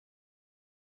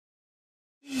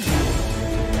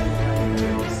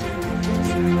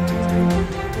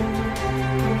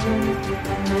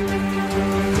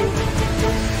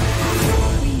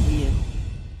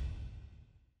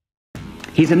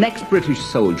He's an ex-British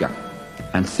soldier,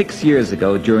 and 6 years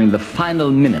ago, during the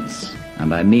final minutes,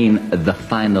 and I mean the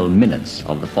final minutes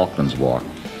of the Falklands War,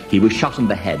 he was shot in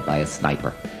the head by a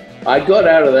sniper. I got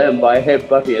out of them by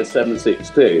headbutting a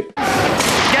 7.62.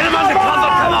 Get him under cover,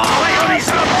 come on! Wait on his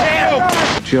tail!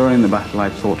 During the battle,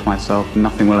 I thought to myself,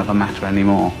 nothing will ever matter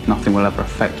anymore. Nothing will ever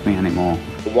affect me anymore.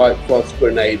 The white phosphorus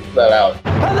grenade fell out.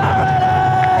 And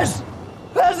there it is!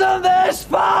 Isn't this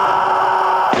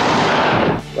fun?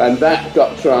 And that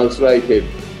got translated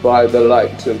by the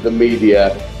likes of the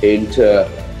media into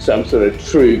some sort of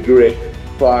true grit,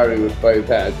 firing with both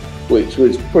hands, which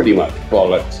was pretty much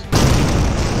bollocks.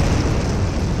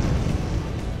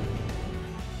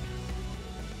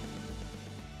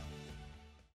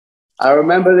 I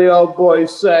remember the old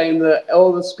boys saying that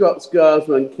all the Scots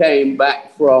guardsmen came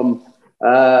back from,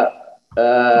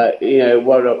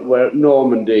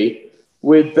 Normandy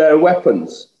with their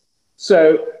weapons.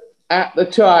 So at the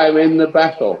time in the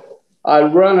battle,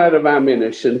 I'd run out of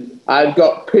ammunition. I'd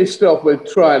got pissed off with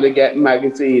trying to get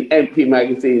empty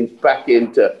magazines back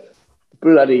into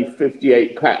bloody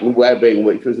 58 pattern webbing,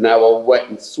 which was now all wet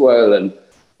and swollen.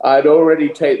 I'd already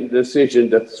taken the decision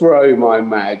to throw my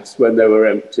mags when they were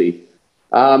empty.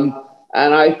 And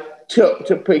I took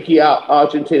to picking up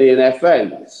Argentinian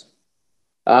FNs.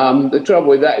 The trouble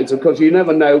with that is, of course, you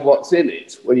never know what's in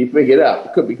it when you pick it up.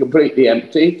 It could be completely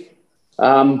empty.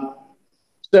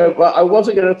 But I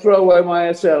wasn't going to throw away my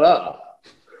SLR.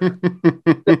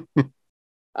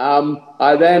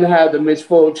 I then had the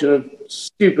misfortune of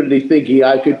stupidly thinking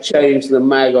I could change the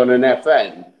mag on an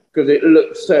FN because it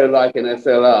looked so like an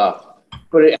SLR,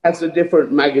 but it has a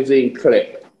different magazine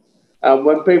clip. And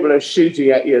when people are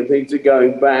shooting at you and things are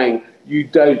going bang, you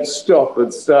don't stop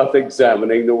and start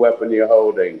examining the weapon you're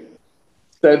holding.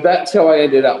 So that's how I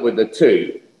ended up with the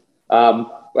two.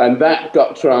 And that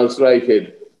got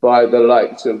translated by the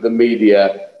likes of the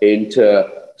media into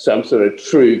some sort of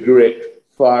true grit,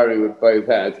 firing with both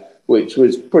hands, which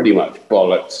was pretty much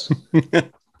bollocks.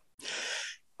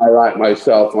 I like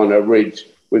myself on a ridge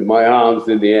with my arms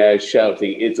in the air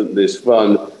shouting, "Isn't this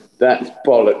fun?" That's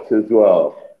bollocks as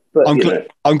well. But,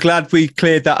 I'm glad we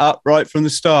cleared that up right from the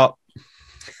start.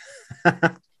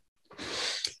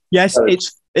 Yes,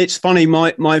 it's funny.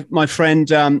 My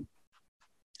friend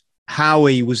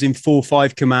Howie was in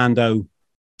 4-5 Commando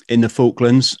in the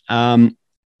Falklands, and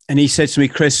he said to me,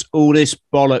 "Chris, all this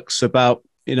bollocks about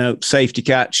safety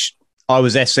catch. I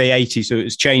was SA80, so it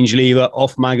was change lever,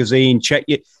 off magazine, check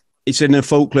it. It's in the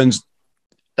Falklands.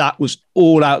 That was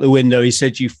all out the window." He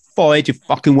said, "You fired your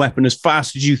fucking weapon as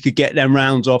fast as you could get them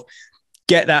rounds off,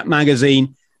 get that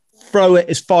magazine, throw it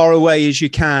as far away as you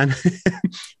can,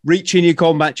 reach in your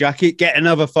combat jacket, get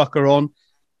another fucker on,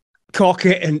 cock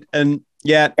it." And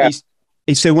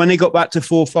he said when they got back to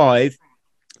 4-5,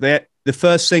 the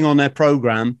first thing on their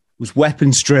program was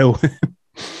weapons drill.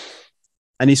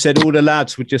 And he said all the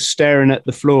lads were just staring at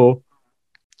the floor,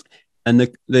 and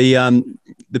the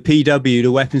PW,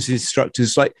 the weapons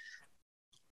instructors, like,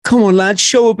 "Come on, lads,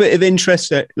 show a bit of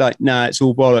interest." Like, nah, it's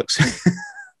all bollocks.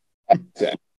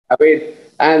 I mean,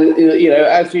 and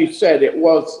as you said,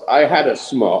 I had a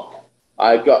smock.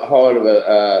 I got hold of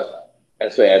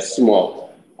a smock,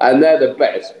 and they're the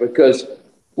best because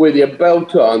with your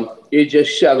belt on, you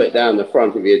just shove it down the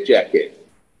front of your jacket.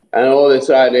 And all this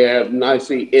idea of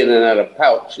nicely in and out of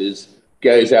pouches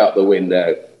goes out the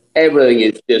window. Everything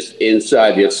is just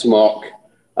inside your smock.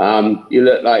 You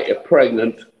look like you're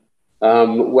pregnant.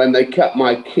 When they cut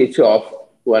my kit off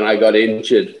when I got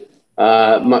injured,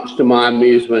 much to my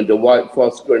amusement, a white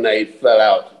phosphorus grenade fell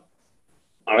out.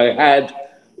 I had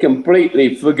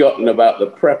completely forgotten about the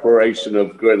preparation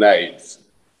of grenades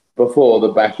before the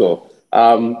battle.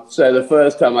 So the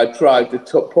first time I tried to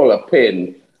pull a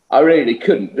pin, I really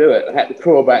couldn't do it. I had to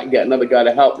crawl back and get another guy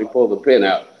to help me pull the pin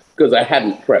out because I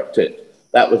hadn't prepped it.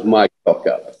 That was my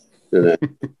cock-up.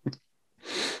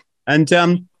 And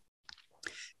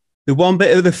the one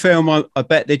bit of the film I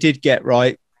bet they did get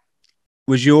right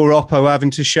was your Oppo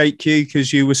having to shake you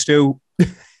because you were still...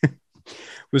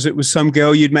 Was it with some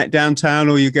girl you'd met downtown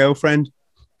or your girlfriend?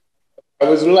 I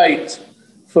was late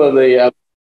for the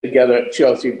together at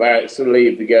Chelsea Barracks to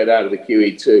leave to go down to the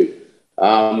QE2.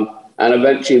 And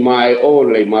eventually my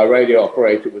orderly, my radio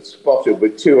operator, was spotted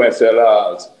with 2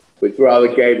 SLRs, which rather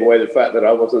gave away the fact that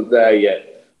I wasn't there yet.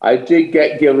 I did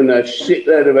get given a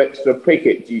shitload of extra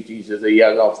picket duties as a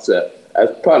young officer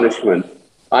as punishment.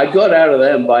 I got out of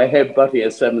them by headbutting a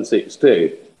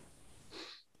 7.62.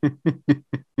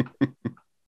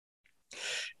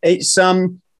 It's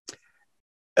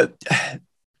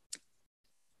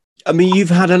I mean, you've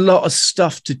had a lot of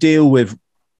stuff to deal with,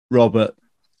 Robert.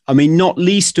 I mean, not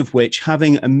least of which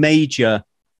having a major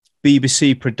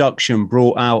BBC production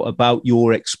brought out about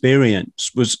your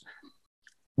experience was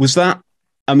that,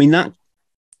 I mean, that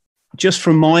just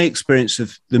from my experience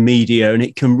of the media, and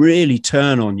it can really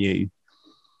turn on you,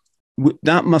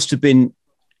 that must have been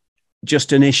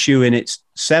just an issue in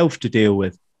itself to deal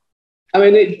with. I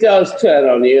mean, it does turn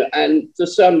on you, and to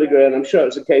some degree, and I'm sure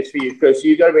it's the case for you, Chris,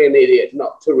 you've got to be an idiot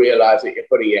not to realise that you're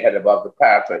putting your head above the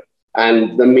parapet,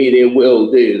 and the media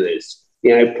will do this.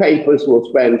 You know, papers will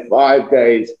spend 5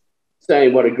 days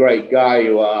saying what a great guy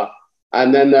you are,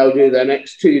 and then they'll do the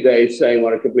next 2 days saying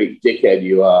what a complete dickhead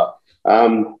you are.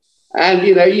 And,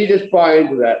 you know, you just buy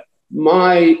into that.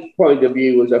 My point of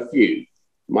view was a few.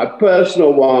 My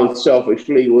personal one,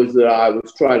 selfishly, was that I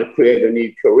was trying to create a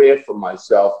new career for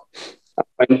myself.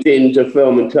 I went into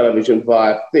film and television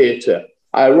via theatre.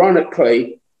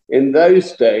 Ironically, in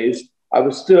those days, I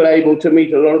was still able to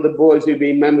meet a lot of the boys who'd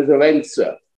been members of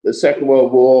ENSA, the Second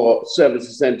World War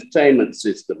Services Entertainment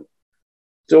System.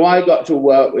 So I got to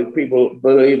work with people,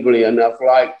 believably enough,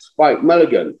 like Spike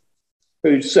Milligan,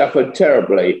 who suffered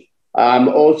terribly.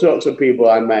 All sorts of people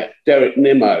I met, Derek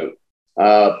Nimmo,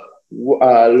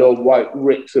 Lord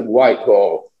Ricks of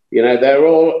Whitehall. You know, they're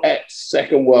all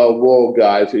ex-Second World War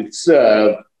guys who'd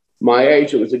served. My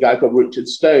agent was a guy called Richard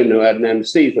Stone, who had an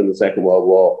MC from the Second World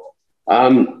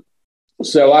War.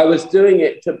 So I was doing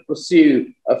it to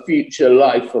pursue a future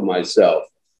life for myself.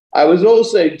 I was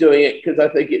also doing it because I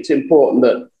think it's important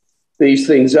that these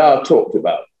things are talked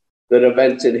about, that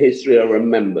events in history are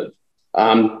remembered.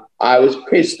 I was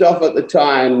pissed off at the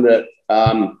time that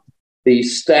the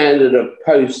standard of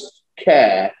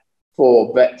post-care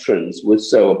for veterans was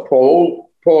so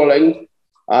appalling.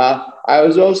 I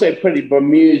was also pretty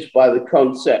bemused by the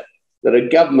concept that a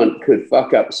government could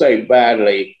fuck up so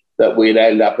badly that we'd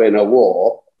end up in a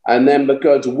war. And then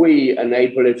because we, an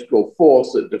apolitical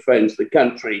force that defends the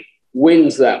country,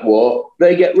 wins that war,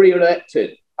 they get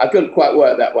re-elected. I couldn't quite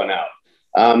work that one out.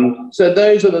 So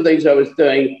those are the things I was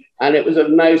doing. And it was of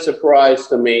no surprise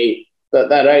to me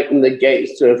that opened the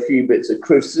gates to a few bits of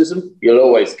criticism. You'll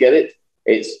always get it.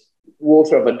 It's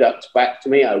water off a duck's back to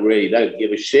me. I really don't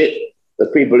give a shit. The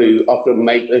people who often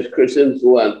make those criticisms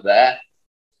weren't there.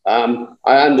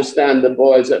 I understand the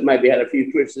boys that maybe had a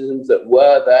few criticisms that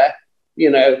were there. You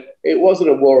know, it wasn't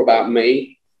a war about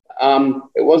me.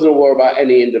 It wasn't a war about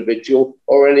any individual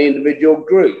or any individual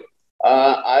group.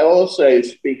 I also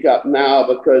speak up now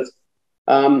because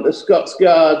the Scots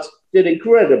Guards did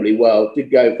incredibly well to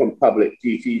go from public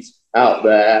duties out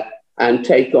there and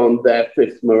take on their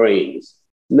 5th Marines.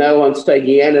 No one's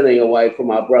taking anything away from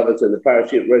our brothers in the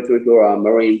parachute regiment or our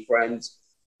Marine friends.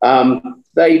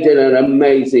 They did an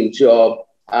amazing job,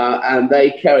 and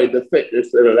they carried the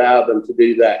fitness that allowed them to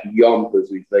do that yomp,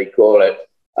 as they call it.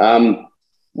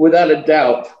 Without a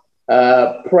doubt,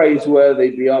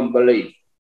 praiseworthy beyond belief.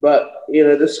 But, you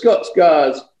know, the Scots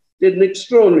Guards did an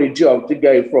extraordinary job to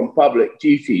go from public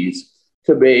duties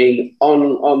to being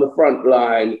on the front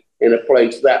line in a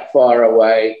place that far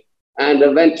away, and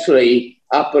eventually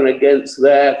up and against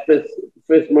their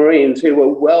 5th Marines, who were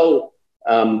well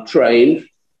trained,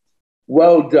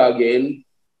 well dug in,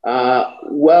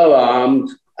 well armed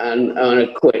and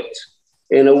equipped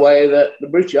in a way that the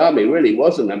British Army really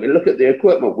wasn't. I mean, look at the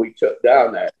equipment we took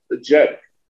down there. It's a joke.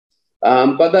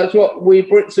 But that's what we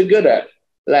Brits are good at,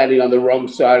 landing on the wrong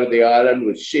side of the island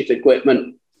with shit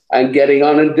equipment and getting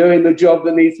on and doing the job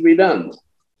that needs to be done.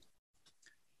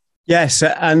 Yes,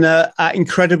 and at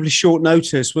incredibly short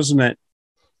notice, wasn't it?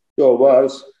 Sure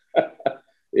was.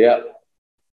 Yeah.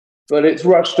 But it's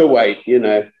rushed away, you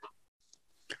know.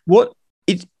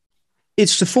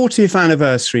 It's the 40th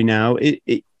anniversary now.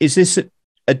 Is this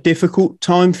a difficult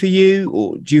time for you,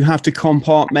 or do you have to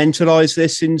compartmentalize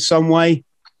this in some way?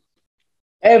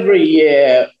 Every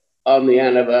year on the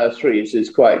anniversaries is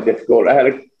quite difficult. I had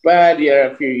a bad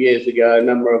year a few years ago. A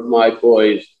number of my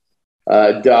boys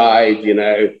died, you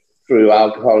know, through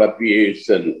alcohol abuse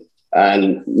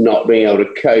and not being able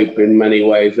to cope in many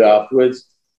ways afterwards.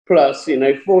 Plus, you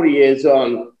know, 40 years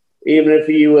on, even if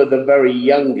you were the very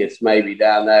youngest, maybe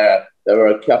down there, there were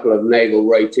a couple of naval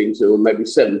ratings who were maybe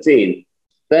 17.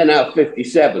 They're now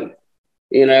 57.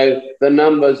 You know, the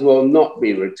numbers will not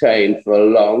be retained for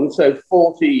long. So the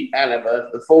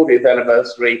 40th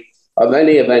anniversary of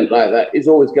any event like that is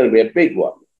always going to be a big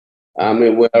one. I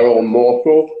mean, we're all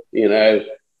mortal, you know.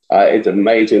 It's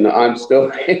amazing that I'm still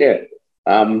here.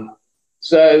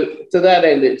 So to that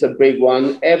end, it's a big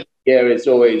one. Every year it's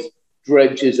always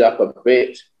dredges up a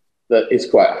bit. That is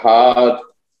quite hard.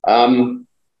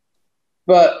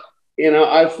 But, you know,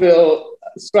 I feel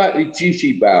slightly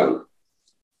duty bound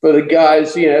for the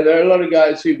guys. You know, there are a lot of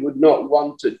guys who would not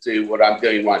want to do what I'm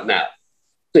doing right now.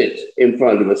 sit in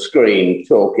front of a screen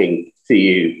talking to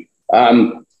you.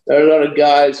 There are a lot of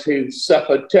guys who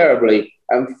suffered terribly,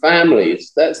 and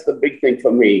families. That's the big thing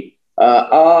for me.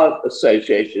 Our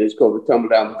association is called the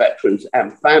Tumbledown Veterans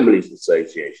and Families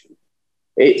Association.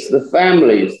 It's the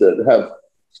families that have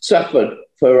suffered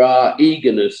for our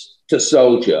eagerness to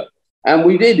soldier. And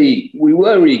we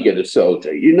were eager to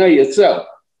soldier. You know yourself.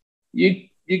 You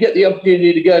get the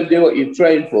opportunity to go and do what you've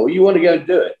trained for. You want to go and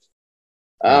do it.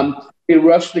 You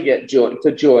rush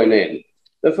to join in.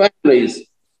 The families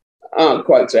aren't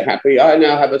quite so happy. I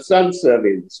now have a son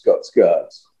serving in the Scots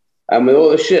Guards. And with all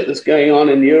the shit that's going on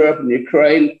in Europe and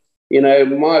Ukraine, you know,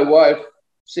 my wife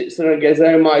sits there and goes,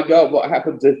 oh my God, what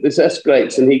happens if this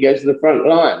escalates and he goes to the front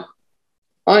line?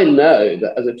 I know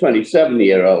that as a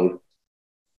 27-year-old,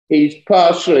 he's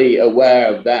partially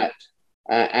aware of that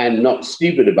and not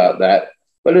stupid about that.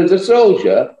 But as a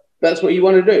soldier, that's what you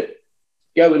want to do.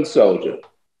 Go and soldier.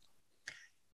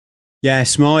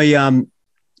 Yes, my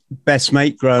best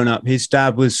mate growing up, his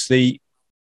dad was the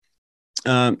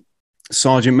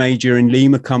sergeant major in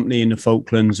Lima Company in the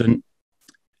Falklands. And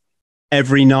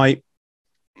every night,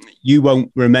 you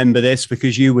won't remember this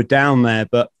because you were down there,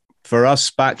 but for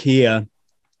us back here,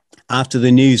 after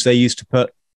the news, they used to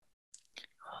put,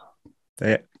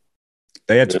 they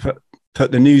had to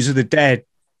put the news of the dead.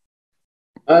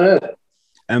 I know.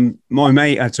 And my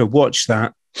mate had to watch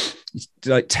that. He's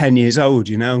like 10 years old,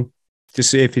 you know, to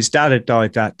see if his dad had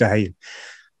died that day.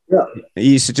 Yeah.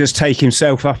 He used to just take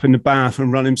himself up in the bath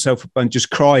and run himself up and just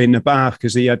cry in the bath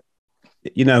because he had,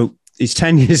 you know, he's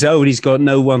 10 years old. He's got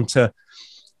no one to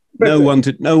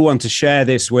share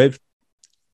this with.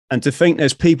 And to think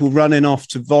there's people running off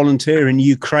to volunteer in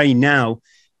Ukraine now,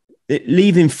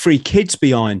 leaving 3 kids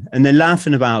behind, and they're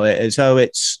laughing about it as though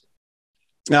it's.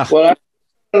 Well, I have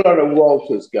a lot of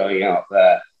Walters going out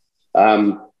there.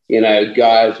 You know,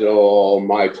 guys all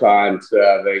my time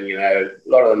serving, you know, a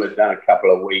lot of them have done a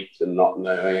couple of weeks and not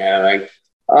knowing anything.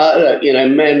 Look, you know,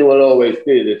 men will always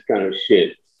do this kind of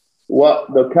shit.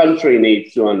 What the country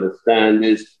needs to understand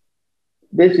is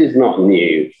this is not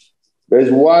new.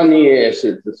 There's 1 year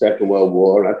since the Second World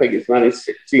War, and I think it's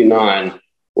 1969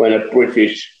 when a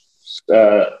British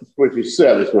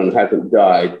serviceman hasn't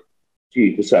died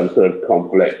due to some sort of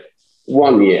conflict.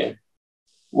 1 year.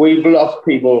 We've lost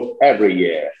people every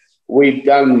year. We've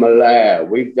done Malaya,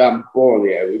 we've done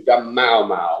Borneo, we've done Mau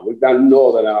Mau, we've done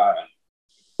Northern Ireland,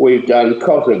 we've done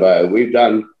Kosovo, we've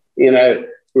done, you know,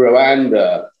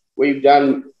 Rwanda, we've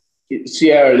done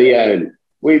Sierra Leone,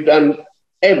 we've done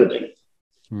everything.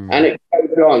 And it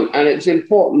goes on. And it's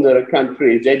important that a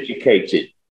country is educated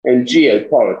in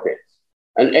geopolitics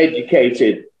and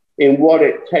educated in what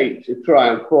it takes to try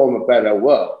and form a better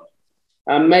world.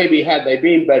 And maybe had they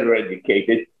been better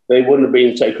educated, they wouldn't have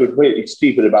been so completely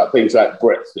stupid about things like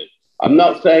Brexit. I'm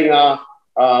not saying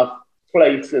our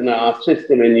place and our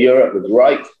system in Europe was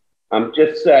right. I'm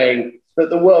just saying that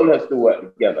the world has to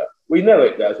work together. We know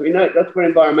it does. We know it does for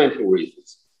environmental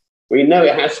reasons. We know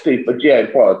it has to for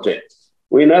geopolitics.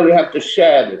 We know we have to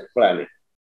share this planet.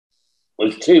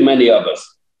 There's too many of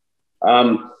us.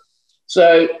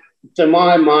 So, to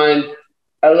my mind,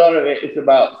 a lot of it is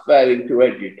about failing to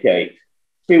educate.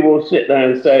 People will sit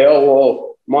there and say, oh, well,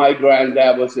 my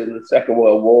granddad was in the Second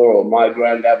World War, or my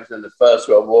granddad was in the First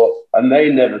World War, and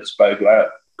they never spoke about it.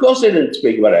 Of course they didn't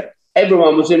speak about it.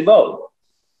 Everyone was involved.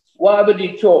 Why would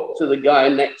you talk to the guy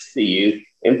next to you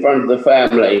in front of the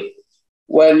family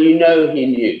when you know he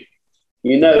knew?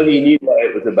 You know he knew what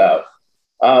it was about,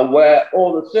 where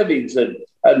all the civvies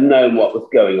had known what was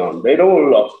going on. They'd all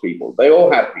lost people. They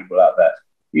all had people out there.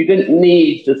 You didn't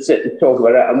need to sit and talk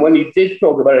about it. And when you did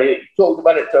talk about it, you talked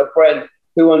about it to a friend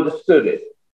who understood it.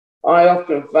 I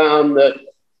often found that,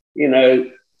 you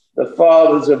know, the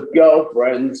fathers of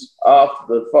girlfriends after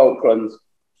the Falklands,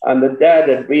 and the dad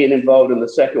had been involved in the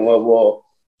Second World War,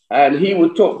 and he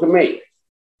would talk to me.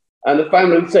 And the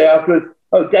family would say afterwards,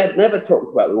 oh, Dad never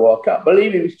talked about the war. I can't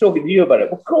believe he was talking to you about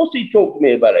it. Of course he talked to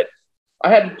me about it. I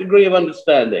had a degree of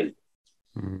understanding.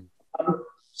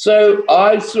 So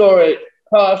I saw it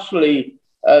partially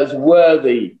as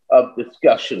worthy of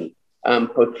discussion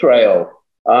and portrayal.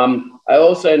 I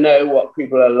also know what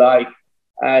people are like.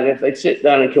 And if they sit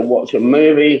down and can watch a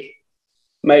movie,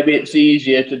 maybe it's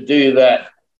easier to do that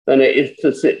than it is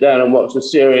to sit down and watch a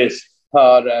serious,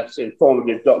 hard-ass,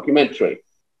 informative documentary.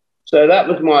 So that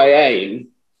was my aim.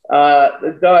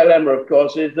 The dilemma, of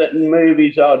course, is that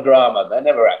movies are drama. They're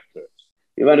never accurate.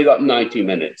 You've only got 90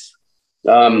 minutes.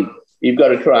 You've got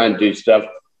to try and do stuff.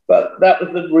 But that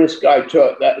was the risk I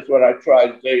took. That was what I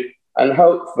tried to do. And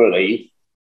hopefully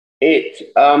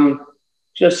it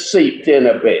just seeped in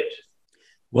a bit.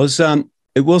 Was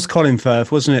it was Colin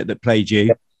Firth, wasn't it, that played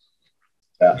you?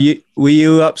 Yeah. Were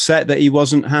you upset that he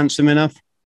wasn't handsome enough?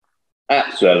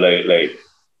 Absolutely.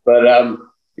 But,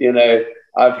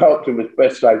 I've helped him as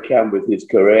best I can with his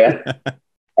career.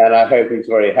 And I hope he's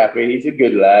very happy. He's a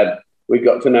good lad. We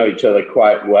got to know each other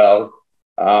quite well.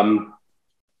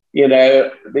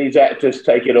 These actors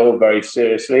take it all very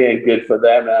seriously, and good for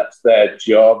them. That's their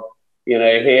job.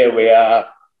 Here we are.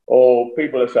 All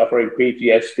people are suffering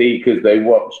PTSD because they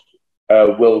watched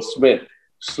Will Smith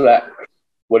slap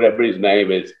whatever his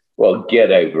name is. Well,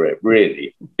 get over it,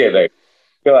 really. Get over it.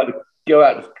 Go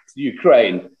out to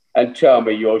Ukraine and tell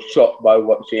me you're shocked by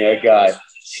watching a guy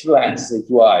slap his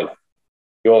wife.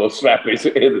 You'll slap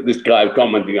this guy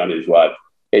commenting on his wife.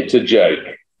 It's a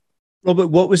joke. Robert,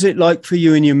 what was it like for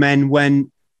you and your men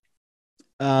when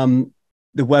the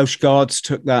Welsh Guards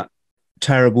took that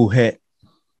terrible hit?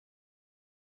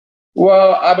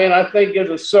 Well, I think as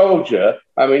a soldier,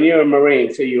 you're a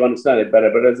Marine, so you understand it better,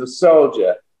 but as a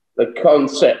soldier, the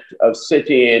concept of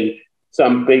sitting in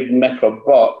some big metal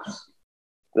box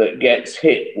that gets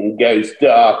hit and goes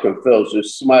dark and fills with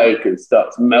smoke and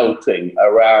starts melting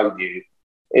around you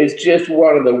is just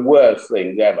one of the worst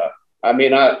things ever. I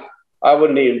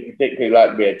wouldn't even particularly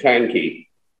like to be a tanky.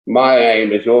 My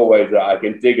aim is always that I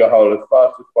can dig a hole as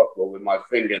fast as possible with my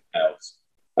fingernails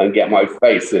and get my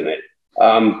face in it.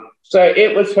 So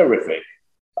it was horrific.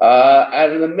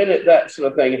 And the minute that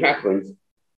sort of thing happens,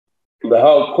 the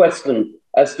whole question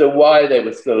as to why they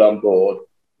were still on board,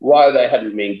 why they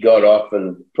hadn't been got off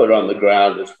and put on the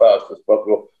ground as fast as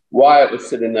possible, why it was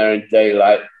sitting there in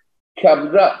daylight,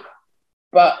 comes up.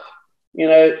 But,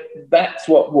 that's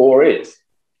what war is.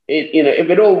 If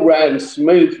it all ran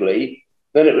smoothly,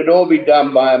 then it would all be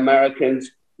done by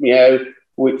Americans,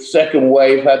 which second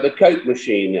wave had the Coke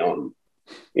machine on.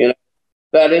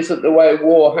 That isn't the way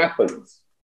war happens.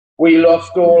 We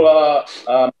lost all our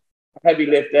heavy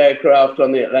lift aircraft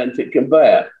on the Atlantic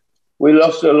conveyor. We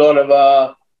lost a lot of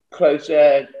our close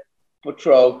air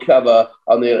patrol cover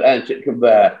on the Atlantic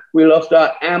conveyor. We lost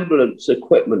our ambulance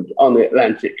equipment on the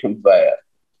Atlantic conveyor.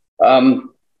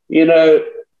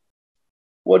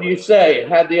 What do you say?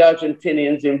 Had the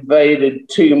Argentinians invaded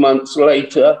 2 months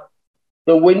later,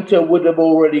 the winter would have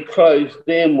already closed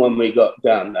in when we got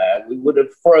down there. We would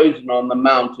have frozen on the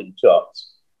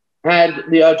mountaintops. Had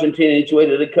the Argentinians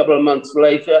waited a couple of months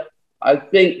later, I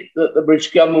think that the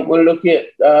British government were looking at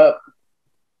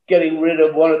getting rid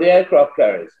of one of the aircraft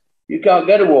carriers. You can't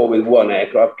go to war with one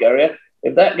aircraft carrier.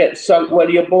 If that gets sunk, where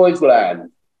do your boys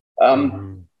land?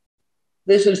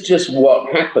 This is just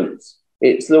what happens.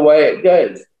 It's the way it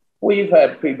goes. We've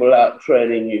had people out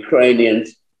training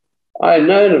Ukrainians. I've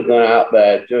known of them out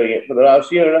there doing it for the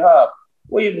last year and a half.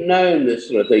 We've known this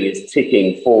sort of thing is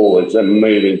ticking forwards and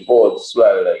moving forward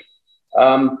slowly.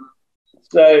 That's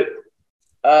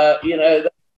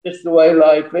just the way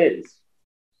life is.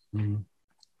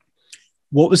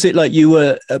 What was it like? You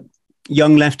were a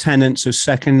young lieutenant, so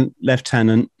second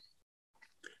lieutenant.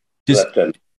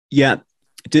 Lieutenant. Yeah.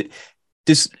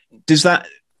 Does that,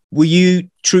 were you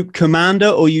troop commander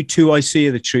or you 2IC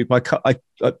of the troop?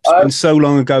 It's been so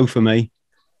long ago for me.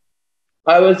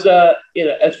 I was,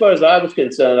 as far as I was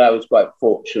concerned, I was quite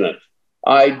fortunate.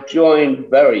 I joined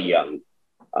very young.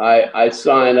 I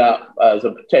signed up as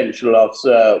a potential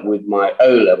officer with my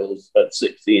O-levels at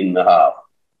 16 and a half.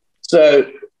 So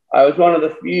I was one of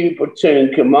the few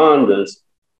platoon commanders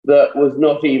that was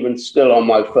not even still on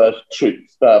my first troop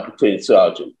platoon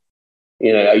sergeant.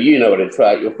 You know what it's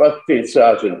like. Your first platoon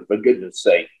sergeant, for goodness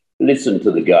sake, listen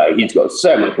to the guy. He's got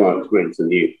so much more experience than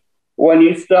you. When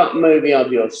you start moving on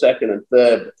to your second and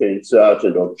third platoon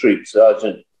sergeant or troop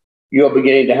sergeant, you're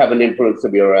beginning to have an influence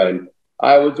of your own.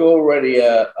 I was already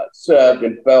served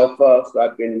in Belfast.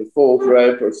 I'd been in the fourth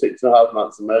row for a 6.5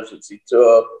 months emergency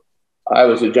tour. I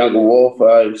was a jungle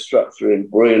warfare instructor in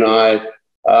Brunei.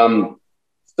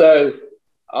 So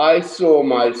I saw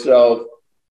myself,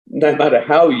 no matter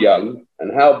how young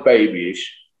and how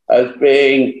babyish, as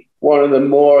being one of the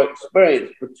more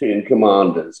experienced platoon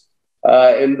commanders.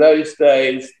 In those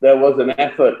days, there was an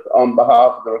effort on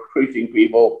behalf of the recruiting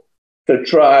people to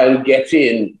try and get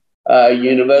in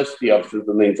university officers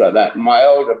and things like that. My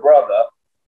older brother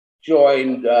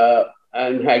joined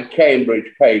and had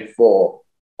Cambridge paid for.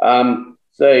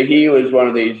 So he was one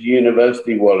of these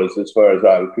university wallers as far as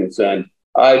I was concerned.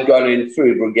 I'd gone in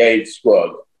through brigade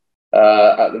squad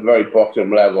at the very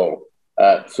bottom level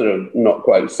at sort of not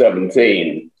quite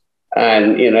 17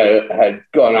 and, had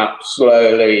gone up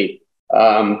slowly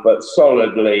but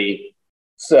solidly,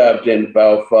 served in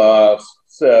Belfast,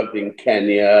 served in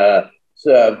Kenya,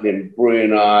 served in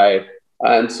Brunei.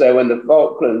 And so when the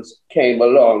Falklands came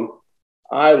along,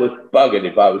 I was buggered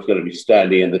if I was going to be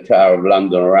standing in the Tower of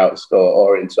London or outside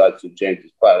or inside St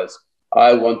James's Palace.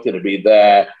 I wanted to be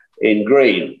there in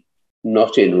green,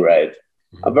 not in red.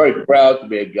 I'm very proud to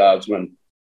be a guardsman.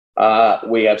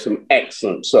 We have some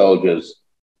excellent soldiers,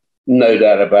 no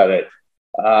doubt about it.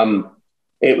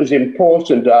 It was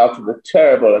important after the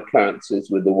terrible occurrences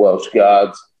with the Welsh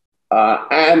Guards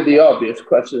and the obvious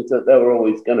questions that there were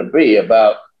always going to be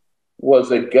about,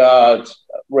 was a Guards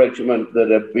regiment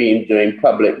that had been doing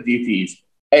public duties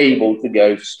able to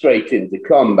go straight into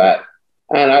combat?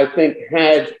 And I think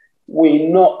had we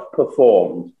not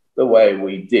performed the way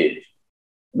we did,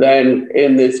 then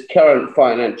in this current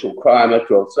financial climate,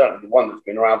 or certainly the one that's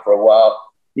been around for a while,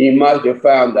 you might have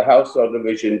found the Household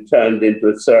Division turned into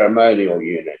a ceremonial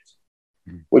unit,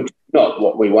 which is not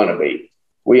what we want to be.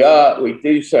 We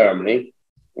do ceremony,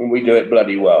 and we do it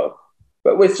bloody well,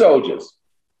 but we're soldiers.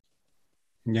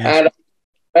 Yes. And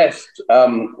best,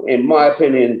 in my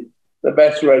opinion, the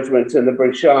best regiments in the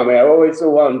British Army are always the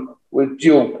one with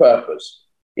dual purpose.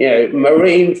 You know,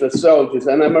 Marines are soldiers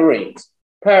and they're Marines.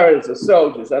 Paras are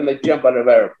soldiers and they jump out of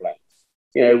aeroplanes.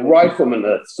 You know, riflemen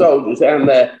are soldiers and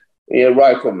they're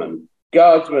riflemen.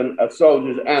 Guardsmen are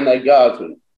soldiers and they're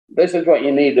guardsmen. This is what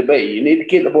you need to be. You need to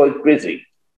keep the boys busy.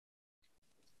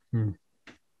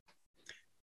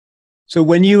 So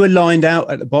when you were lined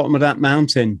out at the bottom of that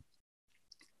mountain,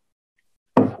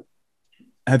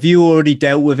 have you already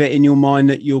dealt with it in your mind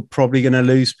that you're probably going to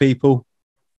lose people?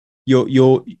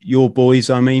 Your boys,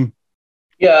 I mean.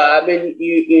 Yeah, I mean,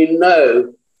 you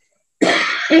know,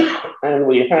 and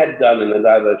we had done in the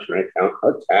diversionary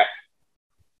attack,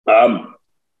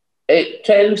 it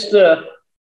tends to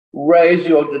raise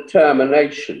your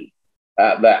determination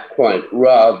at that point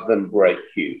rather than break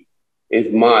you,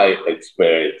 is my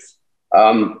experience.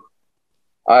 I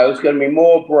was going to be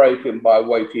more broken by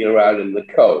waiting around in the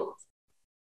cold.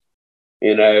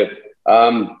 You know,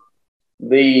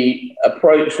 the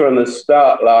approach from the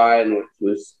start line, which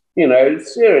was, you know,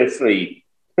 seriously,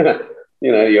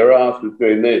 you know, your ass was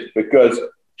doing this because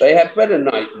they had better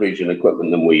night vision equipment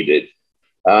than we did.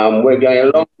 We're going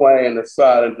a long way in a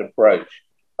silent approach.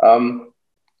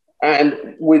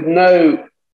 And with no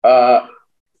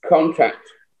contact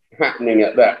happening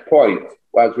at that point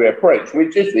as we approach,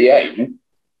 which is the aim,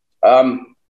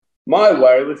 my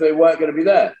worry was they weren't going to be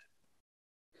there.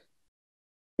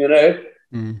 You know?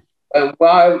 And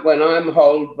when I'm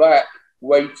held back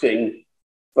waiting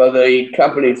for the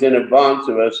companies in advance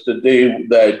of us to do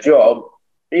their job,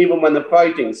 even when the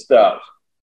fighting starts,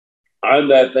 I'm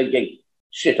there thinking,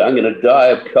 shit, I'm going to die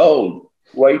of cold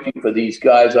waiting for these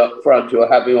guys up front who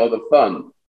are having all the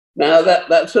fun. Now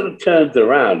that sort of turns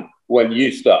around when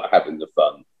you start having the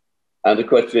fun. And the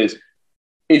question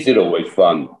is it always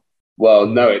fun? Well,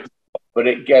 no, it's not, but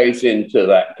it goes into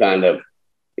that kind of,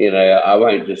 you know, I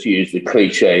won't just use the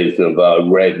cliches of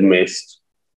red mist,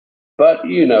 but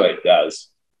you know it does.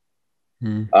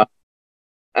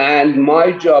 And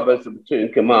my job as a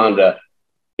platoon commander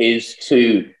is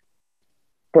to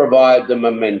provide the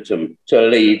momentum to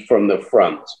lead from the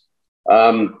front.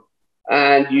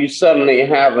 And you suddenly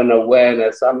have an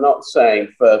awareness. I'm not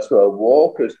saying First World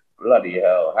War, because bloody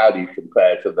hell, how do you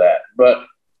compare to that? But,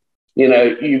 you know,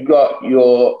 you've got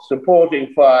your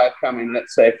supporting fire coming,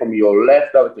 let's say, from your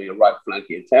left, obviously your right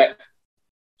flanking attack.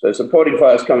 So supporting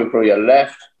fire is coming from your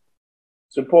left.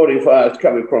 Supporting fire is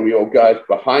coming from your guys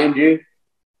behind you.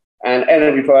 And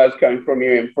enemy fire is coming from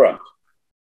you in front.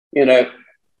 You know,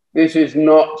 this is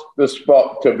not the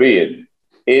spot to be in.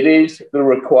 It is the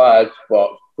required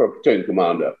spot for a platoon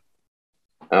commander.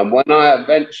 And when I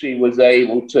eventually was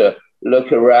able to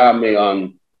look around me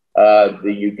on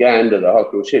the Uganda, the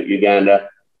hospital ship Uganda,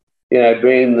 you know,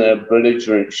 being the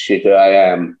belligerent shit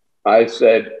I am, I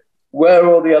said, where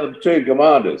are all the other platoon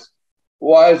commanders?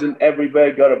 Why hasn't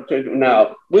everybody got a platoon?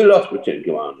 Now, we lost platoon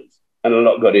commanders and a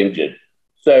lot got injured.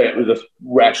 So it was a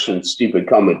rash and stupid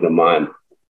comment of mine.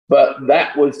 But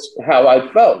that was how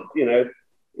I felt, you know.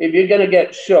 If you're going to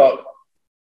get shot,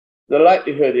 the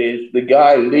likelihood is the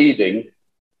guy leading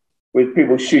with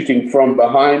people shooting from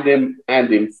behind him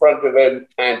and in front of him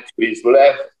and to his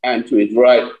left and to his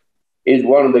right is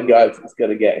one of the guys that's going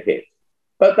to get hit.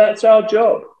 But that's our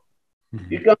job.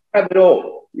 You can't have it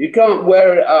all. You can't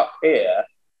wear it up here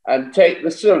and take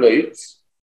the salutes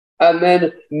and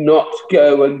then not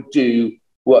go and do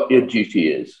what your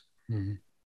duty is.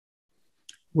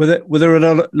 Were there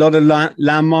a lot of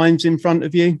landmines in front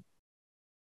of you?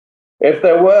 If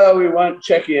there were, we weren't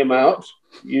checking them out.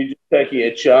 You're just taking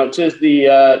your chances. The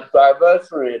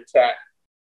diversionary attack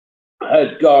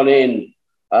had gone in.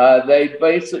 They'd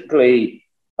basically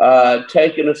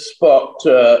taken a spot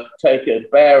to take a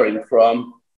bearing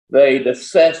from they'd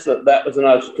assessed that that was an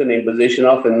Argentinian position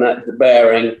off in that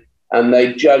bearing, and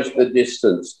they judged the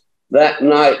distance. That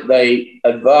night, they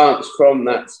advanced from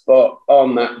that spot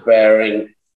on that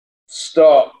bearing,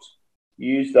 stopped,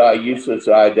 used our useless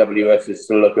IWSs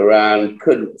to look around,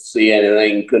 couldn't see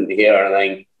anything, couldn't hear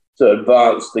anything, so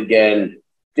advanced again,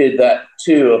 did that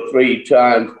 2 or 3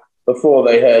 times before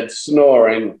they heard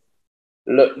snoring,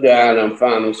 looked down and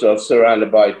found themselves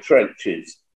surrounded by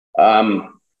trenches.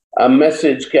 A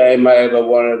message came over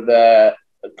one of their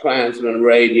Klansman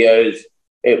radios.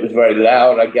 It was very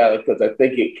loud, I gather, because I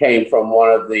think it came from one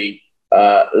of the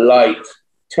light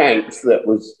tanks that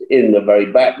was in the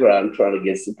very background trying to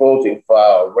give supporting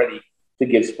fire, ready to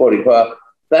give supporting fire.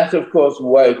 That, of course,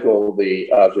 woke all the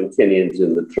Argentinians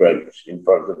in the trench in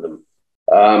front of them.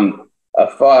 A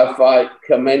firefight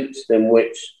commenced in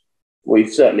which we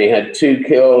certainly had 2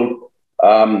 killed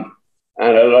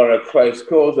and a lot of close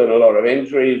calls and a lot of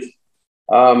injuries.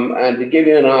 And to give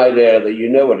you an idea that you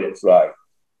know what it's like,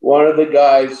 one of the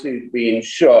guys who'd been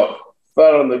shot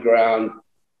fell on the ground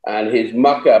and his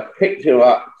mucker picked him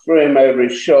up, threw him over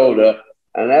his shoulder,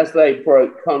 and as they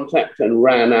broke contact and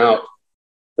ran out,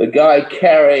 the guy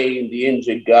carrying the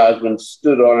injured guardsman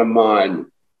stood on a mine.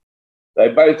 They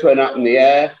both went up in the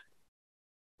air.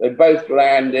 They both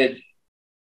landed.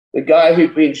 The guy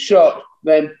who'd been shot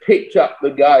then picked up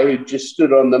the guy who just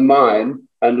stood on the mine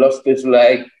and lost his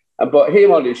leg and put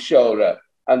him on his shoulder,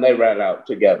 and they ran out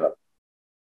together.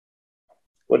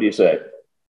 What do you say?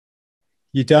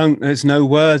 You don't. There's no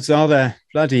words, are there?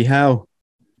 Bloody hell!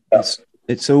 Yeah.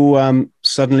 It's all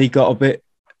suddenly got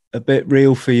a bit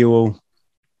real for you all.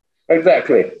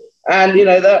 Exactly, and you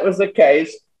know that was the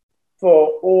case for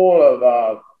all of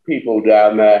our people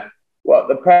down there. What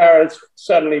the Paras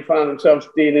suddenly found themselves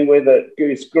dealing with at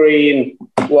Goose Green,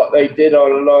 what they did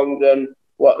on Longdon,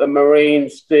 what the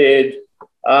Marines did.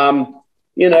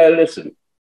 You know, listen,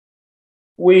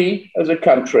 we as a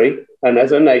country and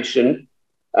as a nation,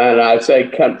 and I say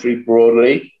country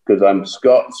broadly because I'm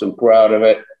Scots and proud of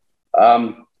it,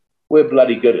 we're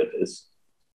bloody good at this.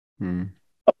 Good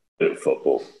at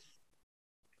football.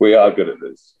 We are good at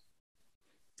this.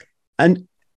 And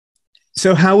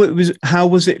so how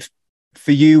was it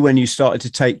for you when you started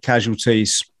to take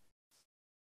casualties?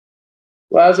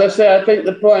 Well, as I say, I think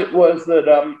the point was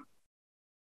that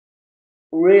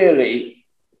really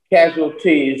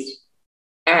casualties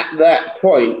at that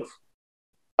point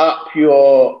up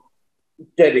your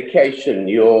dedication,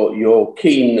 your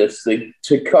keenness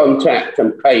to contact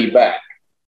and pay back.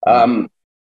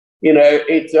 You know,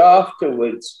 it's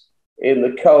afterwards in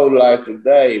the cold light of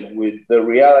day with the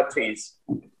realities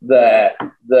there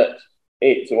that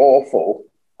it's awful.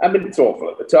 I mean, it's awful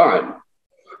at the time.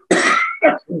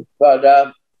 But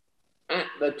at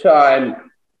the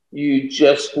time, you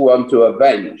just want to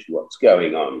avenge what's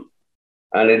going on,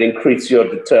 and it increases your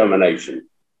determination.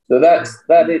 So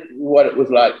that is what it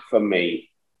was like for me.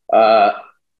 I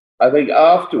think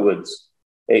afterwards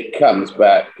it comes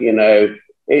back, you know,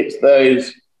 it's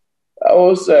those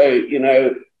also, you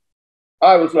know,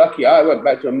 I was lucky. I went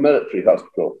back to a military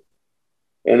hospital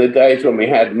in the days when we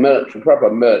had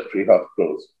proper military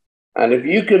hospitals. And if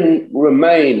you can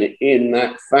remain in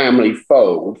that family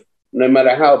fold, no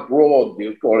matter how broad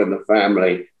you call in the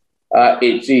family,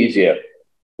 it's easier.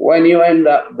 When you end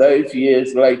up those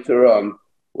years later on,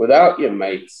 without your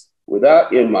mates,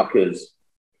 without your muckers,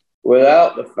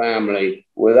 without the family,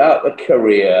 without the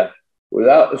career,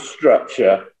 without the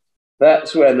structure,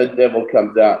 that's when the devil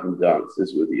comes out and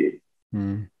dances with you.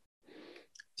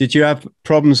 Did you have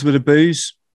problems with the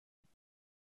booze?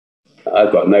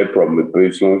 I've got no problem with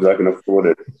booze as long as I can afford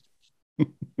it.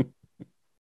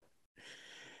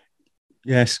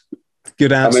 Yes,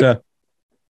 good answer. I mean,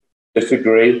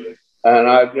 disagree. And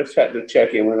I've just had to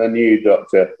check in with a new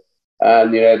doctor.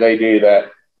 And, you know, they do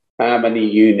that. How many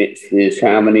units is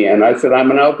how many? And I said,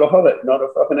 I'm an alcoholic, not a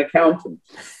fucking accountant.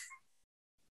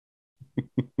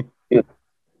 You know.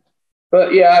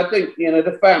 But, yeah, I think, you know,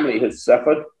 the family has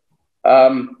suffered.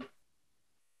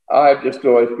 I've just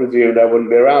always presumed I wouldn't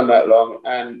be around that long.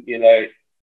 And, you know,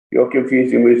 you're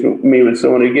confusing me with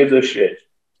someone who gives a shit.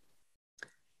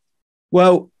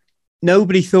 Well,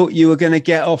 nobody thought you were going to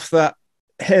get off that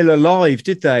hill alive,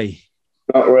 did they?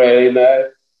 Not really, no.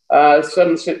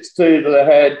 762 to the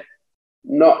head,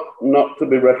 not to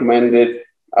be recommended.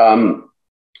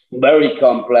 Very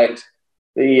complex.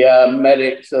 The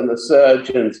medics and the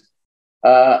surgeons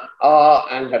are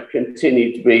and have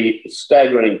continued to be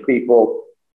staggering people.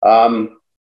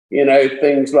 You know,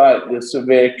 things like the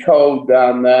severe cold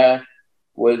down there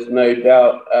was no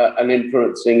doubt an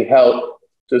influencing help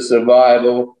to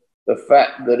survival. The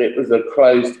fact that it was a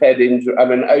closed head injury,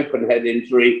 open head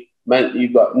injury, meant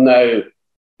you got no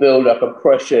build-up of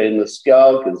pressure in the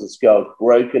skull because the skull's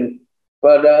broken.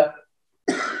 But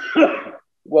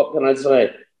what can I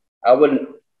say? I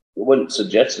wouldn't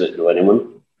suggest it to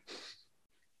anyone.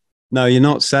 No, you're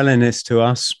not selling this to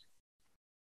us.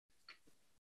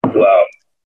 Well,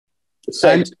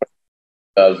 same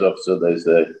as officer, they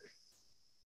say.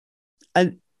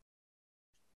 And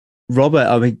Robert,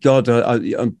 I mean, God,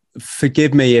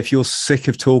 forgive me if you're sick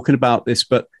of talking about this,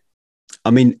 but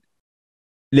I mean,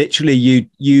 literally,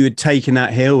 you had taken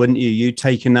that hill, hadn't you? You'd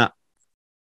taken that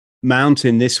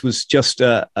mountain. This was just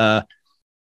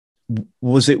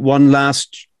was it one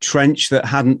last trench that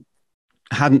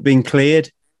hadn't been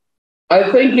cleared? I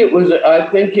think it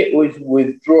was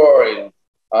withdrawing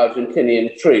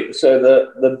Argentinian troops, so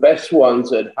the best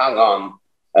ones had hung on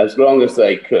as long as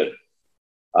they could.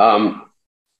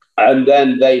 And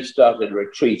then they started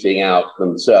retreating out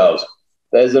themselves.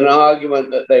 There's an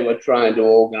argument that they were trying to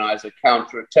organize a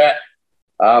counterattack.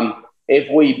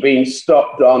 If we'd been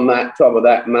stopped on that top of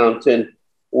that mountain,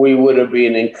 we would have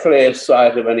been in clear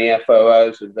sight of any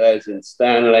FOOs of theirs in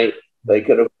Stanley. They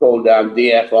could have called down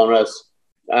DF on us,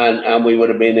 and we would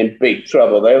have been in big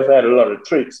trouble. They also had a lot of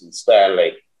troops in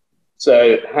Stanley.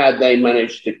 So had they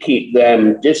managed to keep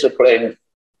them disciplined,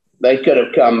 they could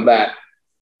have come back.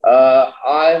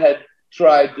 I had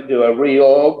tried to do a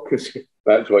reorg, because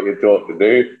that's what you're taught to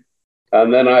do.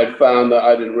 And then I found that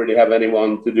I didn't really have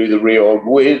anyone to do the reorg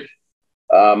with,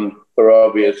 for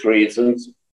obvious reasons.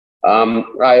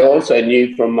 I also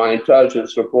knew from my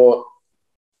intelligence report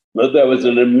that there was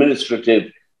an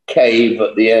administrative cave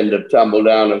at the end of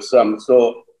Tumbledown of some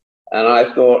sort. And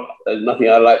I thought there's nothing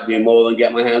I'd like to do more than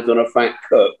get my hands on a fat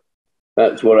cook.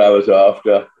 That's what I was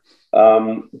after.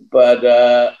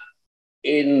 But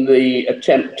in the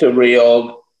attempt to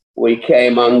reorg, we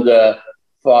came under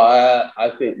fire.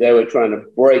 I think they were trying to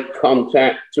break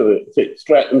contact to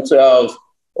extract themselves,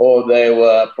 or they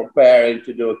were preparing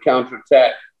to do a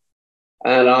counterattack.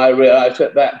 And I realized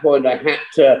at that point I had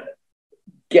to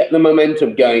get the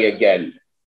momentum going again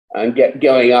and get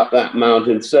going up that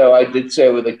mountain. So I did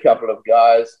so with a couple of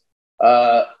guys.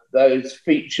 Those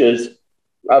features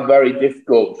are very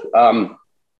difficult.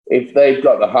 If they've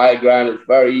got the high ground, it's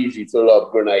very easy to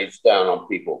lob grenades down on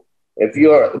people. If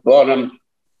you're at the bottom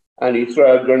and you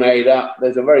throw a grenade up,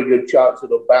 there's a very good chance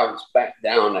it'll bounce back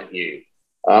down at you.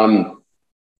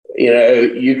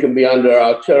 You can be under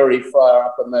artillery fire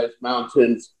up on those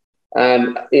mountains,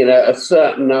 and a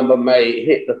certain number may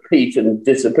hit the peat and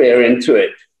disappear into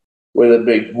it with a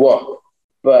big whop.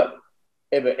 But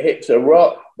if it hits a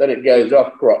rock, then it goes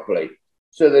off properly.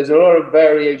 So there's a lot of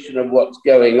variation of what's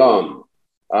going on.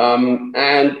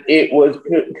 And it was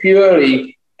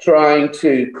purely trying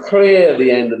to clear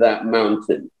the end of that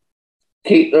mountain,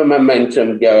 keep the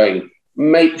momentum going,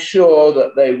 make sure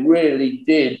that they really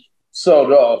did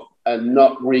sod off and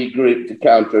not regroup to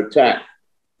counterattack,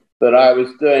 that I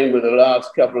was doing with the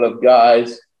last couple of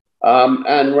guys,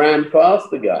 and ran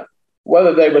past the guy.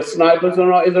 Whether they were snipers or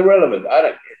not is irrelevant. I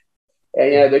don't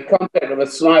care. The contact of a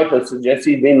sniper suggests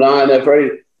he's been lying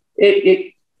there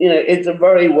it's a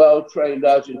very well-trained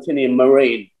Argentinian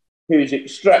Marine who's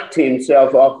extracting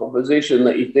himself off a position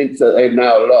that he thinks that they've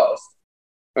now lost,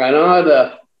 and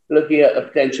either looking at the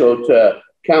potential to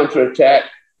counterattack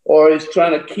or is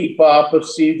trying to keep our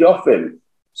pursuit off him.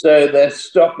 So they're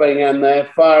stopping and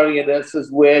they're firing at us as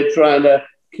we're trying to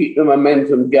keep the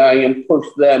momentum going and push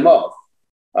them off.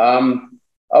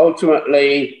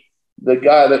 Ultimately, the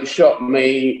guy that shot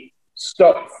me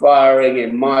stopped firing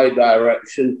in my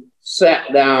direction,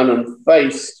 sat down and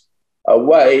faced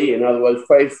away, in other words,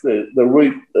 faced the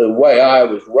route, the way I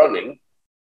was running,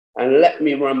 and let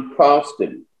me run past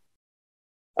him.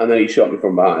 And then he shot me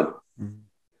from behind.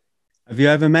 Have you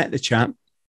ever met the chap?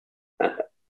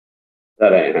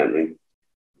 That ain't happening.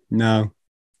 No.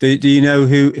 Do you know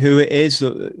who it is?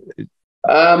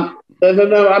 I'm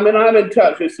in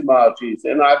touch with some Archies,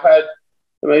 and I've had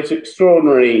the most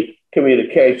extraordinary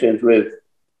communications with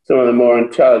some of the more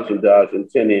intelligent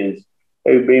Argentinians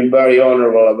who've been very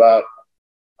honorable about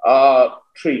our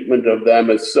treatment of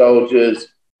them as soldiers,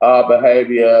 our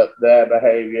behavior, their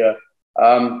behavior.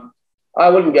 I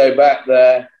wouldn't go back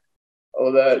there,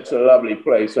 although it's a lovely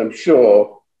place, I'm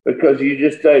sure, because you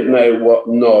just don't know what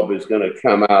knob is going to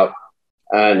come out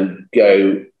and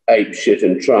go ape shit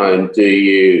and try and do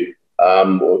you,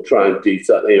 or try and do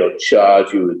something, or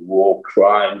charge you with war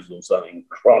crimes or something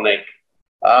chronic.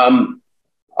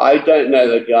 I don't know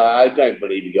the guy. I don't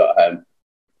believe he got home.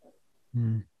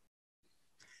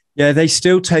 Yeah, they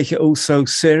still take it all so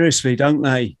seriously, don't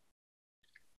they?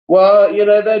 Well,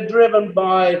 they're driven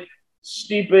by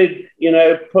stupid,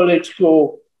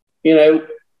 political,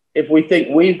 if we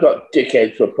think we've got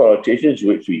dickheads for politicians,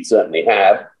 which we certainly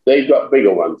have, they've got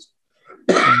bigger ones.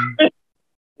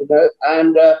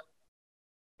 And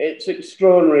it's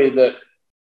extraordinary that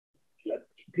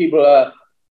people are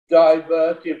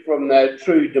diverted from their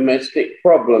true domestic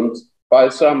problems by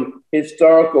some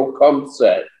historical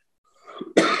concept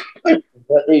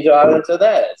that these islands are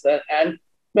theirs. And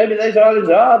maybe those islands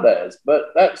are theirs, but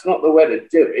that's not the way to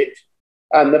do it.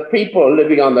 And the people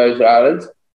living on those islands,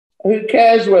 who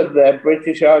cares whether they're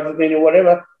British, Argentine, or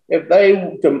whatever? If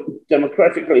they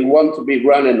democratically want to be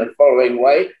run in the following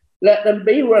way, let them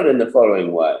be run in the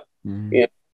following way. You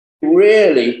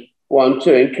really want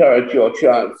to encourage your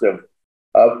chance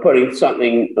of putting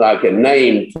something like a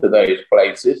name to those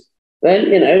places,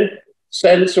 then,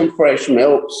 send some fresh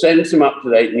milk, send some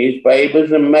up-to-date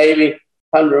newspapers, and maybe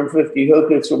 150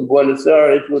 hookers from Buenos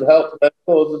Aires would help that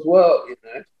cause as well,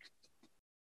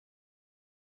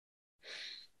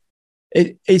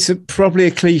 It's probably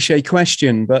a cliche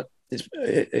question, but it's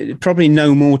probably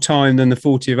no more time than the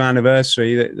 40th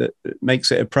anniversary that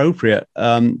makes it appropriate.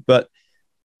 But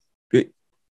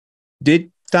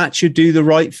did Thatcher do the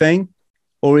right thing,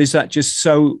 or is that just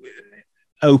so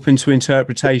open to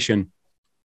interpretation?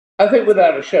 I think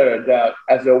without a shadow of doubt,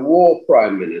 as a war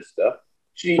prime minister,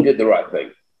 she did the right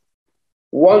thing.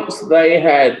 Once they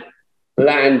had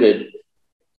landed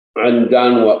and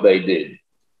done what they did,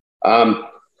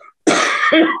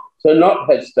 to not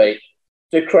hesitate,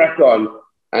 to crack on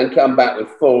and come back with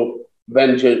full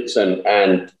vengeance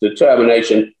and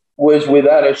determination was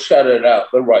without a shadow of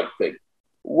doubt the right thing.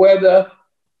 Whether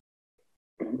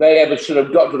they ever should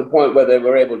have got to the point where they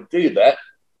were able to do that,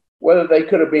 whether they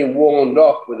could have been warned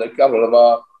off with a couple of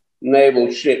our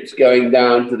naval ships going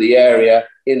down to the area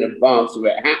in advance of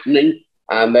it happening,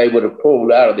 and they would have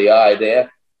pulled out of the idea,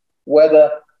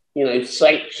 whether,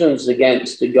 sanctions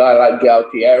against a guy like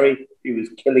Galtieri, he was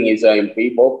killing his own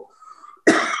people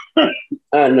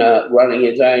and running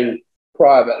his own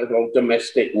private little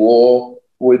domestic war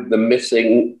with the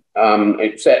missing,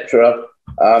 etc.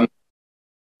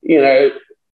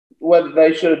 Whether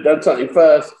they should have done something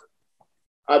first,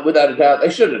 without a doubt, they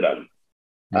should have done.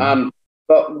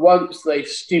 But once they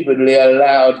stupidly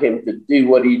allowed him to do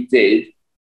what he did,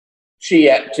 she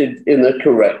acted in the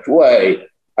correct way.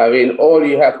 I mean, all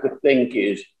you have to think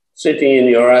is sitting in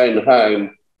your own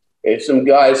home, if some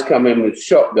guys come in with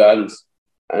shotguns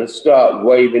and start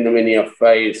waving them in your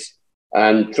face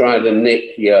and trying to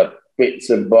nick your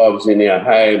bits and bobs in your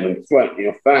home and threaten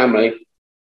your family,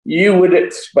 you would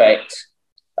expect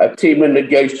a team of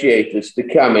negotiators to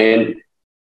come in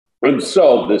and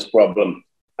solve this problem.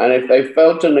 And if they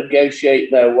failed to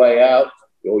negotiate their way out,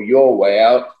 or your way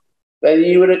out, then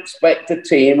you would expect a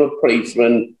team of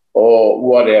policemen or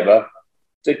whatever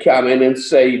to come in and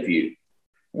save you.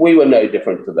 We were no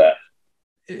different to that.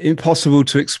 Impossible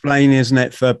to explain, isn't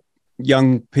it, for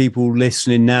young people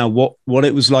listening now, what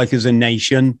it was like as a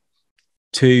nation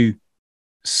to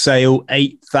sail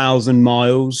 8,000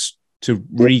 miles to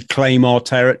reclaim our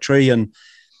territory. And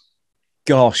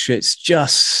gosh, it's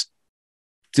just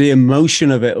the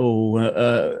emotion of it all.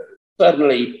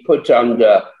 Suddenly put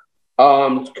under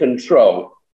armed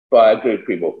control by a group of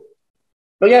people.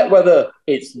 Forget whether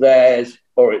it's theirs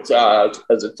or it's ours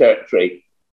as a territory.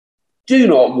 Do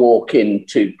not walk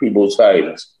into people's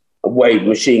homes and wave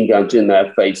machine guns in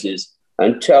their faces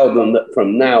and tell them that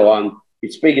from now on,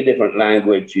 you speak a different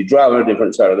language, you drive on a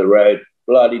different side of the road,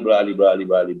 blah, blah, blah, blah,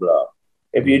 blah, blah.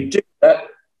 If you do that,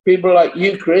 people like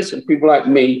you, Chris, and people like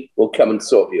me will come and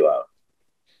sort you out.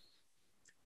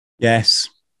 Yes.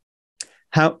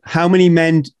 How many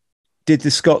men did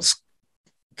the Scots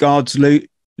Guards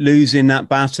lose in that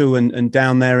battle and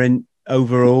down there in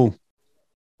overall?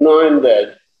 9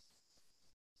 dead.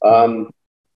 And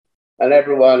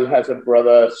everyone has a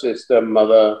brother, sister,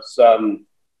 mother, son.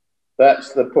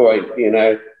 That's the point,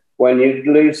 When you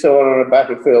lose someone on a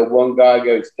battlefield, one guy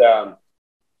goes down.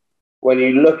 When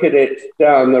you look at it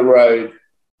down the road,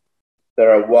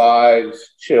 there are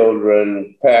wives,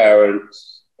 children,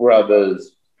 parents,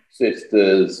 brothers,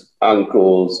 sisters,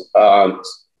 uncles,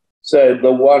 aunts. So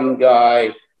the one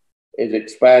guy is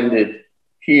expanded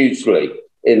hugely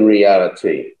in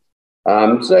reality.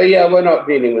 We're not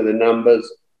dealing with the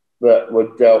numbers that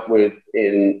were dealt with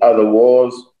in other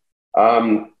wars.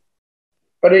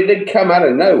 But it did come out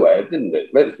of nowhere, didn't it?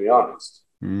 Let's be honest.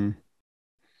 And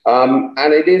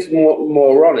it is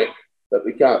moronic that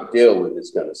we can't deal with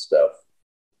this kind of stuff.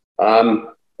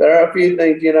 There are a few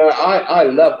things, I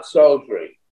loved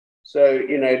soldiering. So,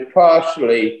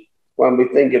 partially when we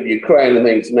think of Ukraine and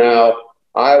things now,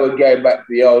 I would go back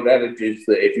to the old adages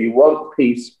that if you want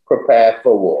peace, prepare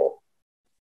for war.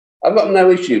 I've got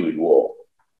no issue with war.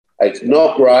 It's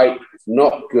not right. It's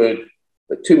not good.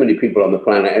 There are too many people on the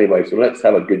planet anyway, so let's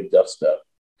have a good dust up.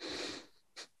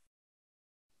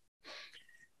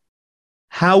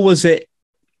 How was it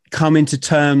coming to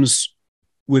terms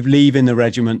with leaving the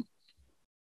regiment?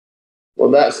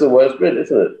 Well, that's the worst bit,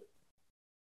 isn't it?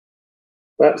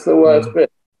 That's the worst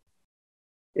bit.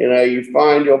 You know, you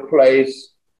find your place,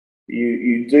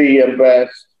 you do your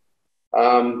best.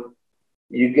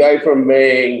 You go from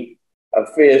being a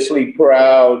fiercely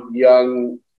proud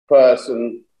young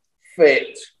person,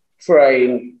 fit,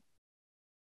 trained,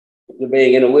 to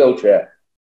being in a wheelchair,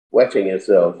 wetting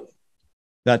yourself.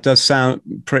 That does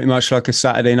sound pretty much like a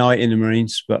Saturday night in the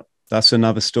Marines, but that's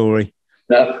another story.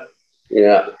 No,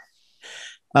 yeah.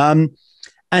 And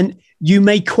you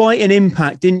made quite an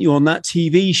impact, didn't you, on that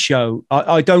TV show?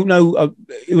 I don't know.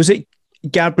 Was it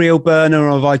Gabriel Berner,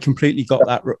 or have I completely got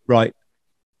that right?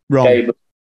 Wrong.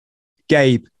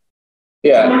 Gabe.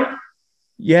 Yeah.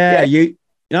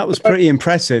 That was pretty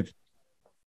impressive.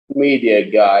 Media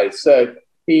guy. So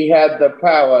he had the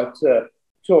power to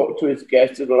talk to his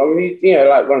guests along. He, you know,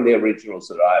 like one of the originals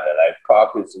that I don't know,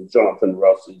 Parkinson, Jonathan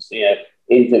Ross's, you know,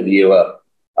 interviewer.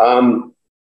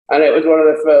 And it was one of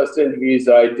the first interviews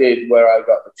I did where I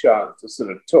got the chance to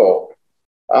sort of talk.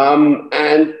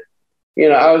 And, you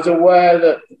know, I was aware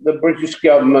that the British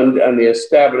government and the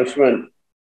establishment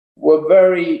were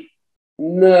very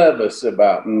nervous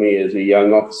about me as a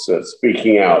young officer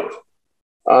speaking out.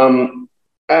 And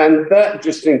that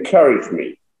just encouraged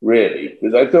me, really,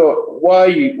 because I thought, why are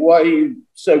you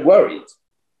so worried?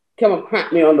 Come and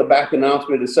pat me on the back and ask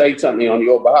me to say something on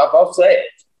your behalf, I'll say it.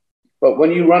 But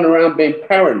when you run around being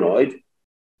paranoid,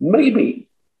 maybe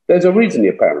there's a reason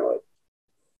you're paranoid.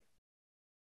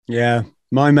 Yeah.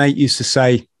 My mate used to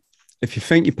say, if you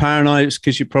think you're paranoid, it's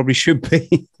because you probably should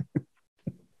be.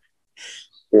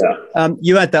 Yeah.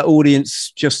 You had that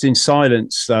audience just in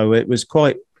silence, though. It was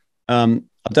quite, it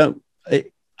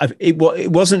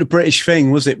wasn't a British thing,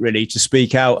 was it, really, to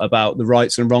speak out about the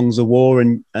rights and wrongs of war?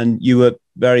 And you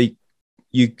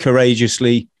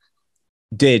courageously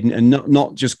did, and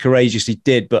not just courageously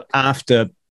did, but after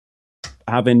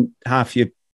having half your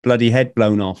bloody head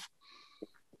blown off.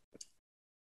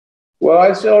 Well,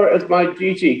 I saw it as my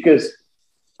duty because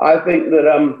I think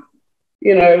that,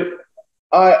 you know,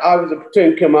 I was a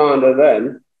platoon commander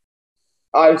then.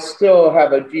 I still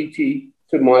have a duty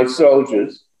to my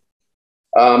soldiers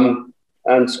and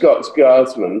Scots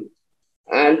Guardsmen,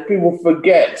 and people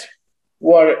forget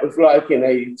what it was like in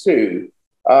 82.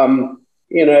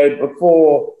 You know,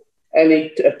 before any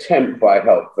attempt by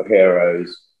Help for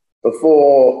Heroes,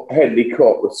 before Headley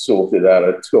Court was sorted out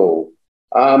at all.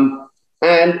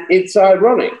 And it's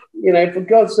ironic, you know, for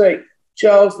God's sake,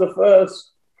 Charles I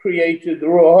created the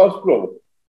Royal Hospital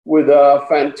with our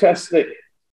fantastic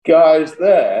guys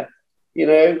there, you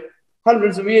know,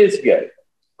 hundreds of years ago.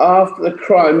 After the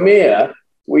Crimea,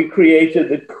 we created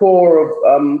the Corps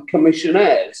of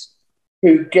Commissionaires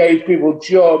who gave people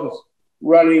jobs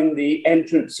running the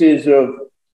entrances of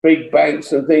big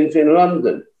banks and things in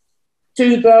London.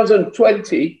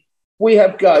 2020, we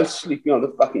have guys sleeping on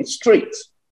the fucking streets.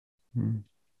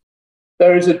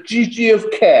 There is a duty of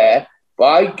care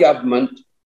by government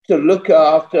to look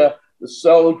after the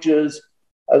soldiers,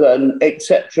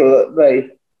 etc., that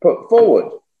they put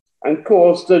forward, and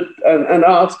and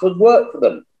ask to work for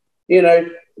them. You know,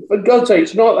 for God's sake,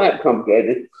 it's not that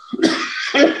complicated.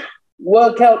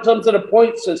 Work out some sort of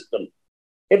point system.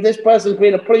 If this person's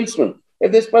been a policeman,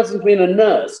 if this person's been a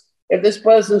nurse, if this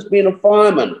person's been a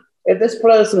fireman, if this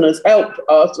person has helped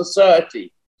our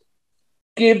society,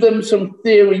 give them some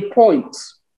theory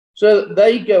points so that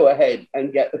they go ahead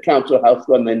and get the council house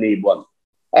when they need one,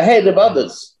 ahead of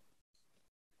others.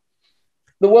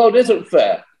 The world isn't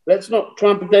fair. Let's not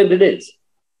try and pretend it is.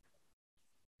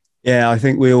 Yeah, I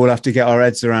think we all have to get our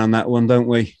heads around that one, don't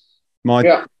we? My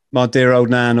dear old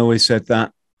Nan always said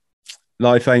that.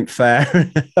 Life ain't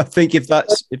fair. I think if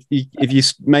you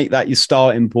make that your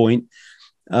starting point,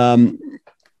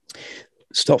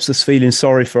 stops us feeling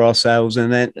sorry for ourselves,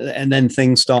 and then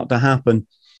things start to happen.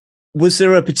 Was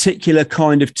there a particular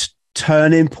kind of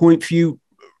turning point for you,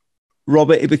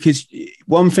 Robert? Because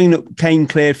one thing that came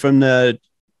clear from the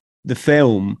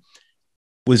film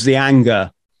was the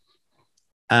anger,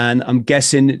 and I'm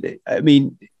guessing, I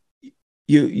mean,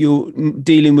 you're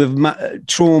dealing with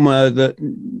trauma that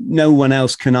no one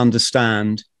else can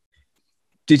understand.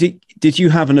 Did you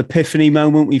have an epiphany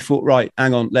moment where you thought, right,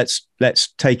 hang on, let's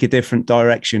take a different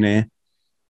direction here?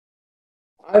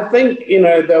 I think, you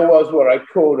know, there was what I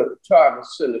called at the time a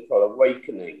cynical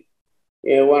awakening.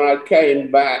 when I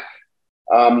came back,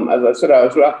 as I said, I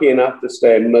was lucky enough to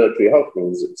stay in military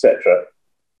hospitals, etc.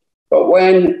 But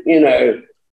when,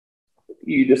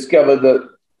 you discover that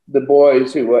the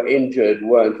boys who were injured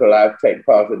weren't allowed to take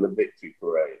part in the victory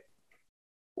parade,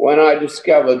 when I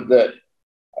discovered that,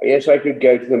 yes, I could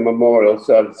go to the memorial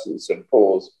service in St.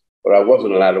 Paul's, but I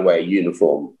wasn't allowed to wear a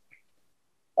uniform,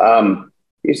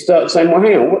 you start saying, well,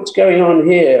 hang on, what's going on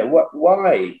here?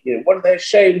 Why? What are they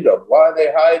ashamed of? Why are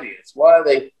they hiding us? Why are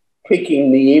they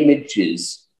picking the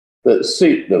images that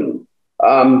suit them?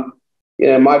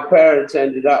 My parents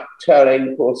ended up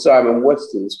telling poor Simon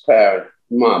Weston's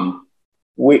mum,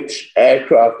 which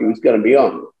aircraft he was going to be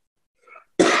on.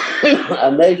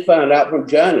 And they found out from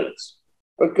journalists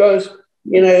because,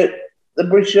 the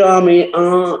British Army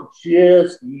aren't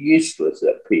just useless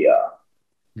at PR.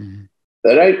 Mm.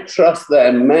 They don't trust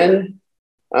their men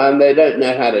and they don't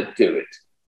know how to do it.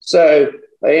 So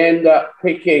they end up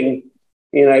picking,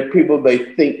 people they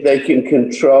think they can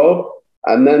control.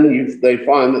 And then they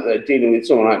find that they're dealing with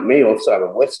someone like me or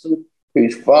Simon Weston,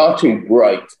 who's far too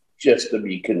bright just to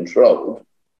be controlled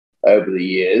over the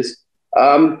years.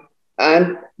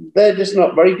 And they're just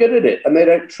not very good at it. And they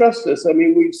don't trust us. I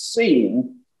mean, we've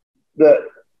seen that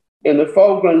in the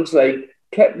Falklands, they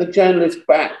kept the journalists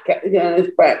back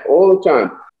all the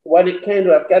time. When it came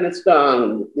to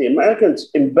Afghanistan, the Americans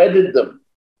embedded them.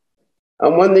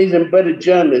 And when these embedded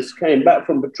journalists came back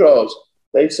from patrols,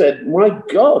 they said, my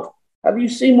God, have you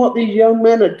seen what these young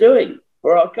men are doing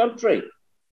for our country?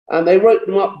 And they wrote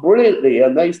them up brilliantly,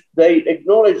 and they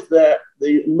acknowledged the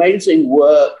amazing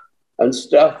work and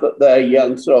stuff that their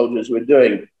young soldiers were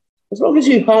doing. As long as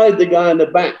you hide the guy in the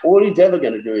back, all he's ever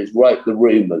going to do is write the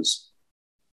rumours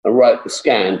and write the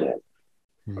scandal.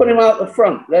 Put him out the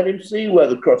front. Let him see where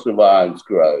the cross of irons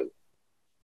grow.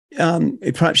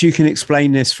 Perhaps you can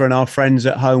explain this for our friends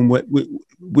at home.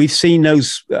 We've seen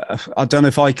those, I don't know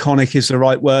if iconic is the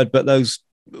right word, but those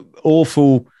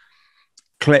awful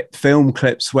film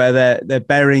clips where they're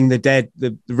burying the dead,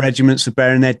 the regiments are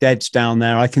burying their deads down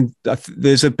there.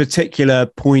 There's a particular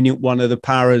poignant one of the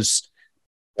paras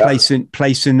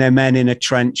placing their men in a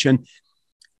trench. And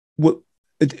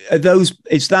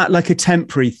is that like a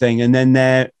temporary thing? And then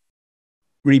they're...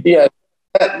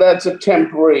 that's a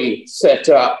temporary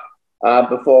setup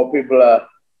before people are,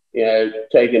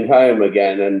 taken home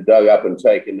again and dug up and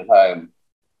taken home,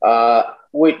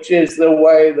 which is the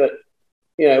way that,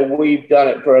 we've done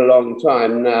it for a long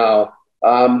time now.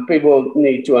 People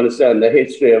need to understand the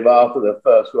history of after the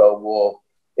First World War.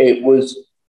 It was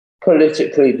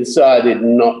politically decided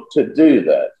not to do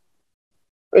that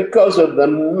because of the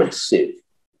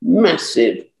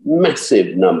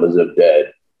massive numbers of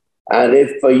dead. And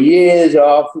if for years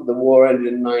after the war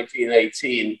ended in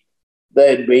 1918,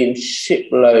 there'd been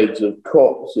shiploads of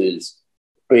corpses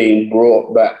being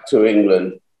brought back to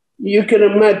England, you can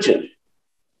imagine.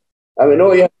 I mean,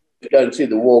 all you have to go and see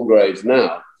the war graves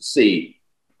now to see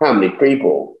how many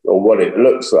people or what it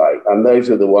looks like. And those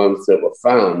are the ones that were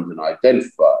found and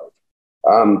identified.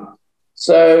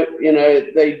 So,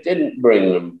 they didn't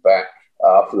bring them back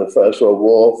after the First World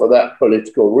War for that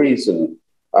political reason.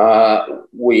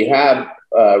 We have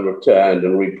returned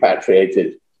and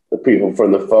repatriated the people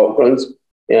from the Falklands.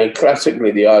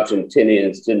 Classically, the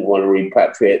Argentinians didn't want to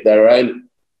repatriate their own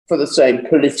for the same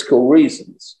political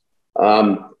reasons.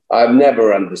 I've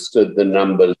never understood the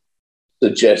numbers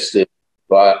suggested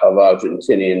of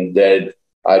Argentinian dead.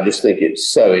 I just think it's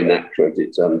so inaccurate,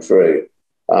 it's untrue.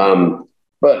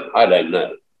 But I don't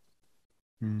know.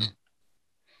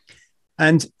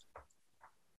 And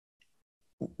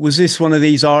was this one of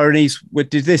these ironies?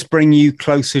 Did this bring you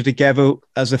closer together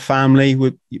as a family?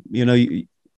 It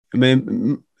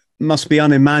must be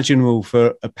unimaginable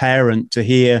for a parent to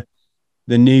hear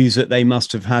the news that they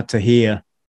must have had to hear.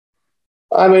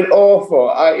 I mean, awful.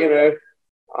 I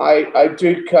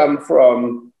do come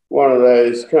from one of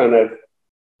those kind of,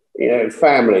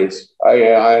 families. I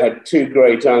had two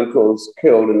great uncles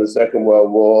killed in the Second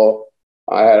World War.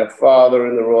 I had a father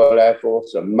in the Royal Air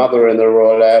Force, a mother in the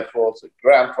Royal Air Force, a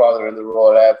grandfather in the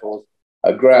Royal Air Force,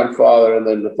 a grandfather in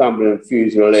the Northumberland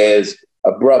Fusiliers,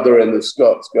 a brother in the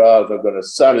Scots Guards. I've got a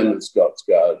son in the Scots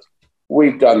Guards.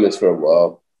 We've done this for a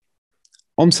while.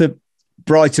 On to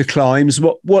brighter climes.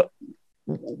 What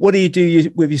do you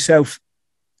do with yourself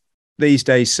these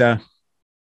days, sir?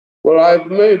 Well, I've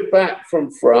moved back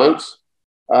from France,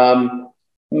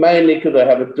 mainly because I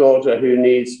have a daughter who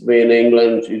needs to be in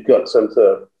England. She's got some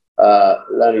sort of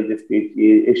learning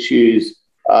difficulty issues.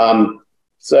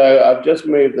 So I've just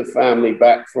moved the family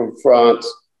back from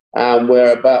France, and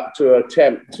we're about to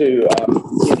attempt to,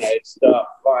 start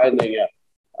finding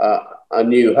a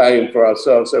new home for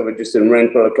ourselves. So we're just in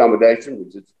rental accommodation,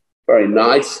 which is very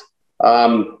nice.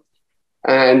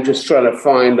 And just trying to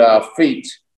find our feet.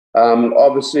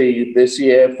 Obviously, this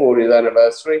year, 40th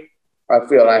anniversary, I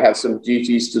feel I have some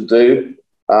duties to do.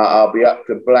 I'll be up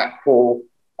to Blackpool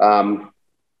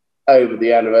over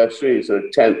the anniversary, so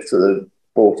the 10th to the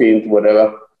 14th,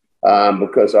 whatever,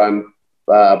 because I'm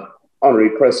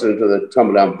honorary president of the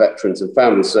Tumbledown Veterans and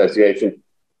Family Association.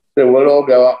 So we'll all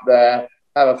go up there,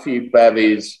 have a few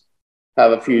bevies,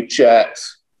 have a few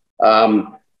chats,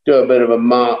 do a bit of a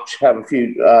march, have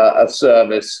a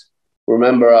service,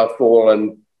 remember our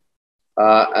fallen,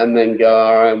 and then go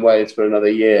our own ways for another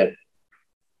year.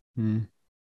 Mm.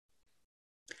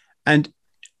 And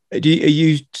are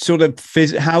you sort of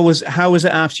how was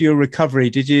it after your recovery?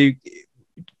 Did you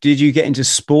get into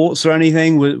sports or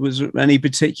anything? Was there any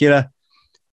particular?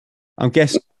 I'm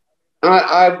guessing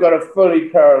I've got a fully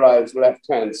paralyzed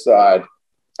left-hand side.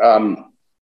 That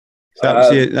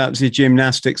was your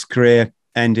gymnastics career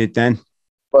ended then.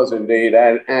 Was indeed,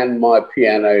 and my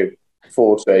piano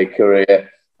forte career.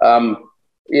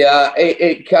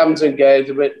 It comes and goes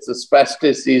a bit. The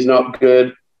spasticity is not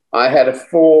good. I had a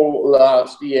fall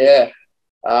last year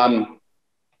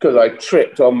because I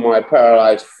tripped on my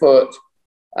paralyzed foot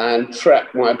and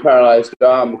trapped my paralyzed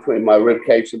arm between my rib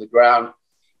cage and the ground.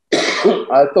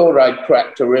 I thought I'd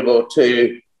cracked a rib or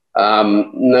two,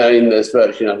 knowing there's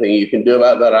virtually nothing you can do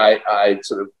about that. I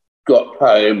sort of got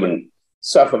home and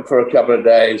suffered for a couple of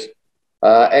days.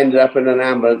 Ended up in an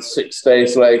ambulance 6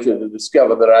 days later to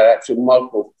discover that I had actually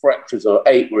multiple fractures or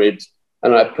 8 ribs,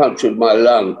 and I punctured my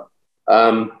lung.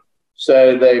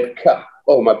 So they've cut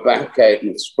all my backache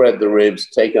and spread the ribs,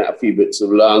 taken out a few bits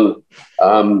of lung,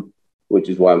 which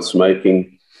is why I'm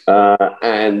smoking.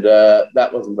 And that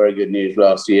wasn't very good news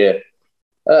last year.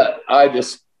 I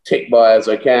just tick by as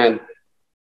I can, as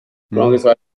long as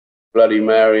I Bloody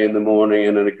Mary in the morning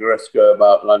and an Agresco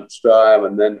about lunchtime,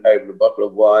 and then over a bottle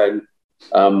of wine,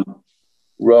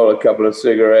 roll a couple of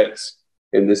cigarettes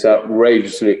in this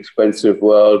outrageously expensive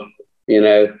world.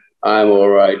 I'm all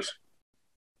right.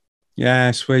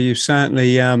 Yes, well, you've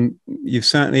certainly earned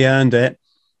it.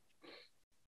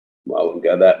 Well, I wouldn't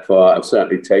go that far. I'm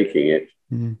certainly taking it.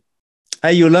 Mm.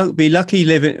 Hey, you'll be lucky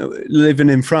living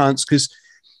in France, because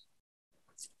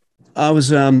I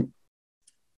was I'm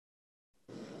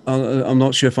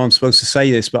not sure if I'm supposed to say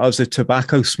this, but I was a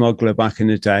tobacco smuggler back in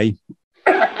the day.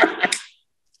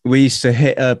 We used to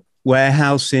hit a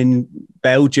warehouse in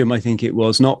Belgium, I think it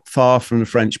was, not far from the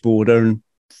French border, and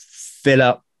fill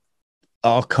up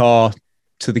our car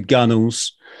to the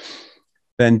gunnels,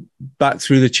 then back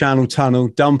through the Channel Tunnel,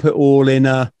 dump it all in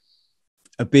a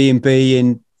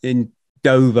B&B in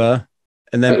Dover,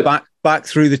 and then back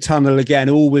through the tunnel again,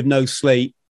 all with no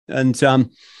sleep. And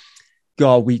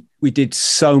God, we did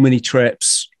so many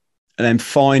trips, and then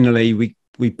finally we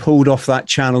pulled off that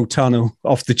Channel Tunnel,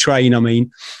 off the train, I mean,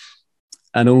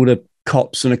 and all the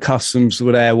cops and the customs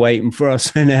were there waiting for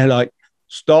us, and they're like,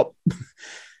 "Stop,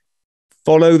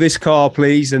 follow this car,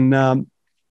 please." And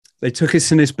they took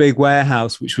us in this big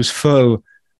warehouse, which was full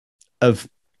of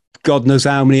God knows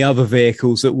how many other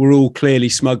vehicles that were all clearly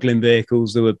smuggling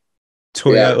vehicles. There were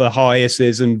Toyota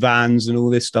Hiaces and vans and all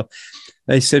this stuff.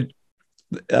 They said,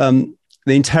 they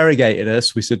interrogated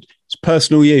us. We said, "It's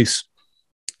personal use."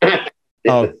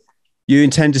 "Oh, you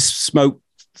intend to smoke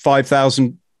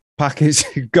 5,000 packets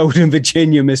of Golden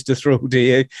Virginia, Mr. Thrall, do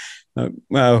you?"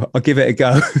 "Well, I'll give it a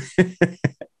go."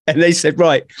 And they said,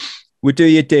 "Right, we'll do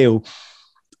your deal.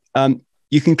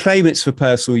 You can claim it's for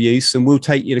personal use, and we'll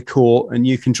take you to court, and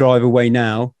you can drive away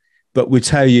now, but we'll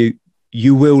tell you,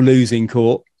 you will lose in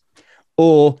court.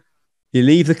 Or you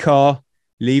leave the car,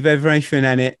 leave everything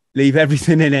in it,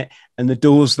 and the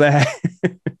door's there."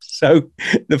 So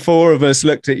the four of us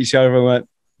looked at each other and went,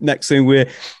 next thing we're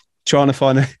trying to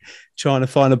find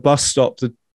a bus stop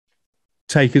to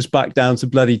take us back down to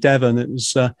bloody Devon. It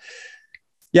was,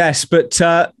 yes, but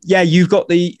you've got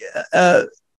the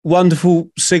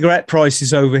wonderful cigarette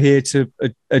prices over here to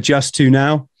adjust to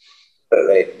now.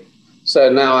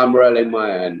 So now I'm rolling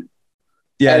my own.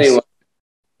 Yes.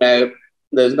 Anyway,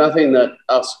 there's nothing that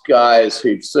us guys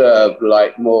who've served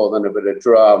like more than a bit of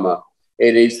drama.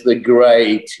 It is the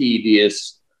grey,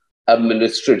 tedious,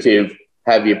 administrative,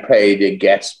 have you paid your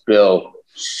gas bill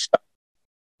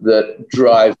that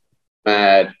drives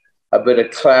mad. A bit of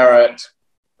claret,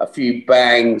 a few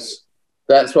bangs.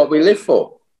 That's what we live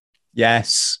for.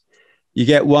 Yes. You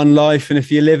get one life, and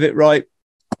if you live it right,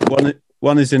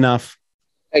 one is enough.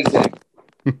 Exactly.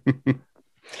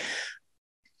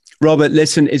 Robert,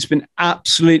 listen, it's been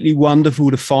absolutely wonderful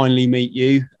to finally meet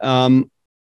you.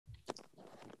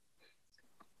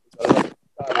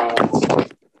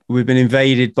 we've been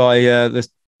invaded by the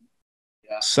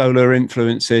solar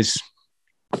influences.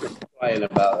 Playing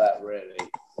about that, really.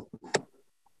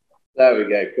 There we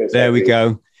go, Chris. There we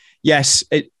go. Yes,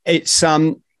 it's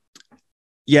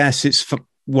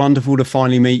wonderful to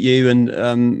finally meet you,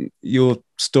 and your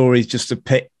story is just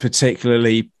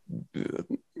particularly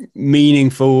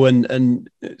meaningful and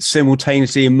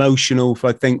simultaneously emotional,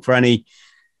 I think, for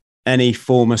any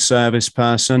former service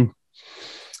person.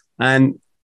 And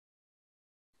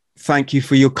thank you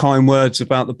for your kind words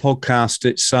about the podcast.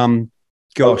 It's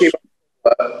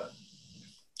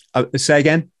say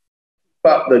again.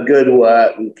 Keep up the good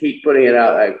work and keep putting it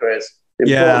out there, Chris.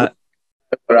 Important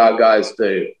what our guys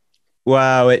do.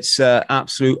 Wow, it's an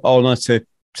absolute honour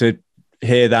to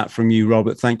hear that from you,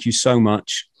 Robert. Thank you so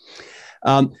much.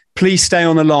 Please stay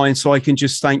on the line so I can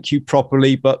just thank you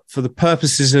properly. But for the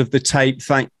purposes of the tape,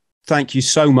 thank you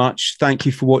so much. Thank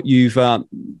you for what you've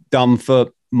done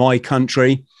for my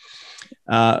country,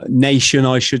 nation,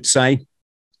 I should say.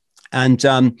 And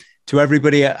to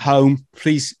everybody at home,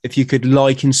 please, if you could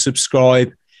like and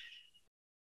subscribe.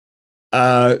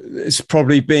 It's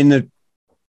probably been the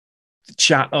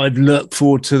chat I've looked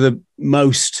forward to the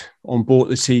most on Bought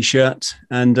the T-shirt.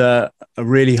 And I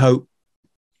really hope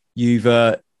you've,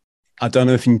 I don't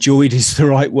know if enjoyed is the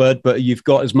right word, but you've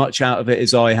got as much out of it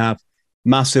as I have.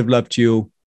 Massive love to you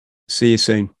all. See you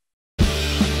soon.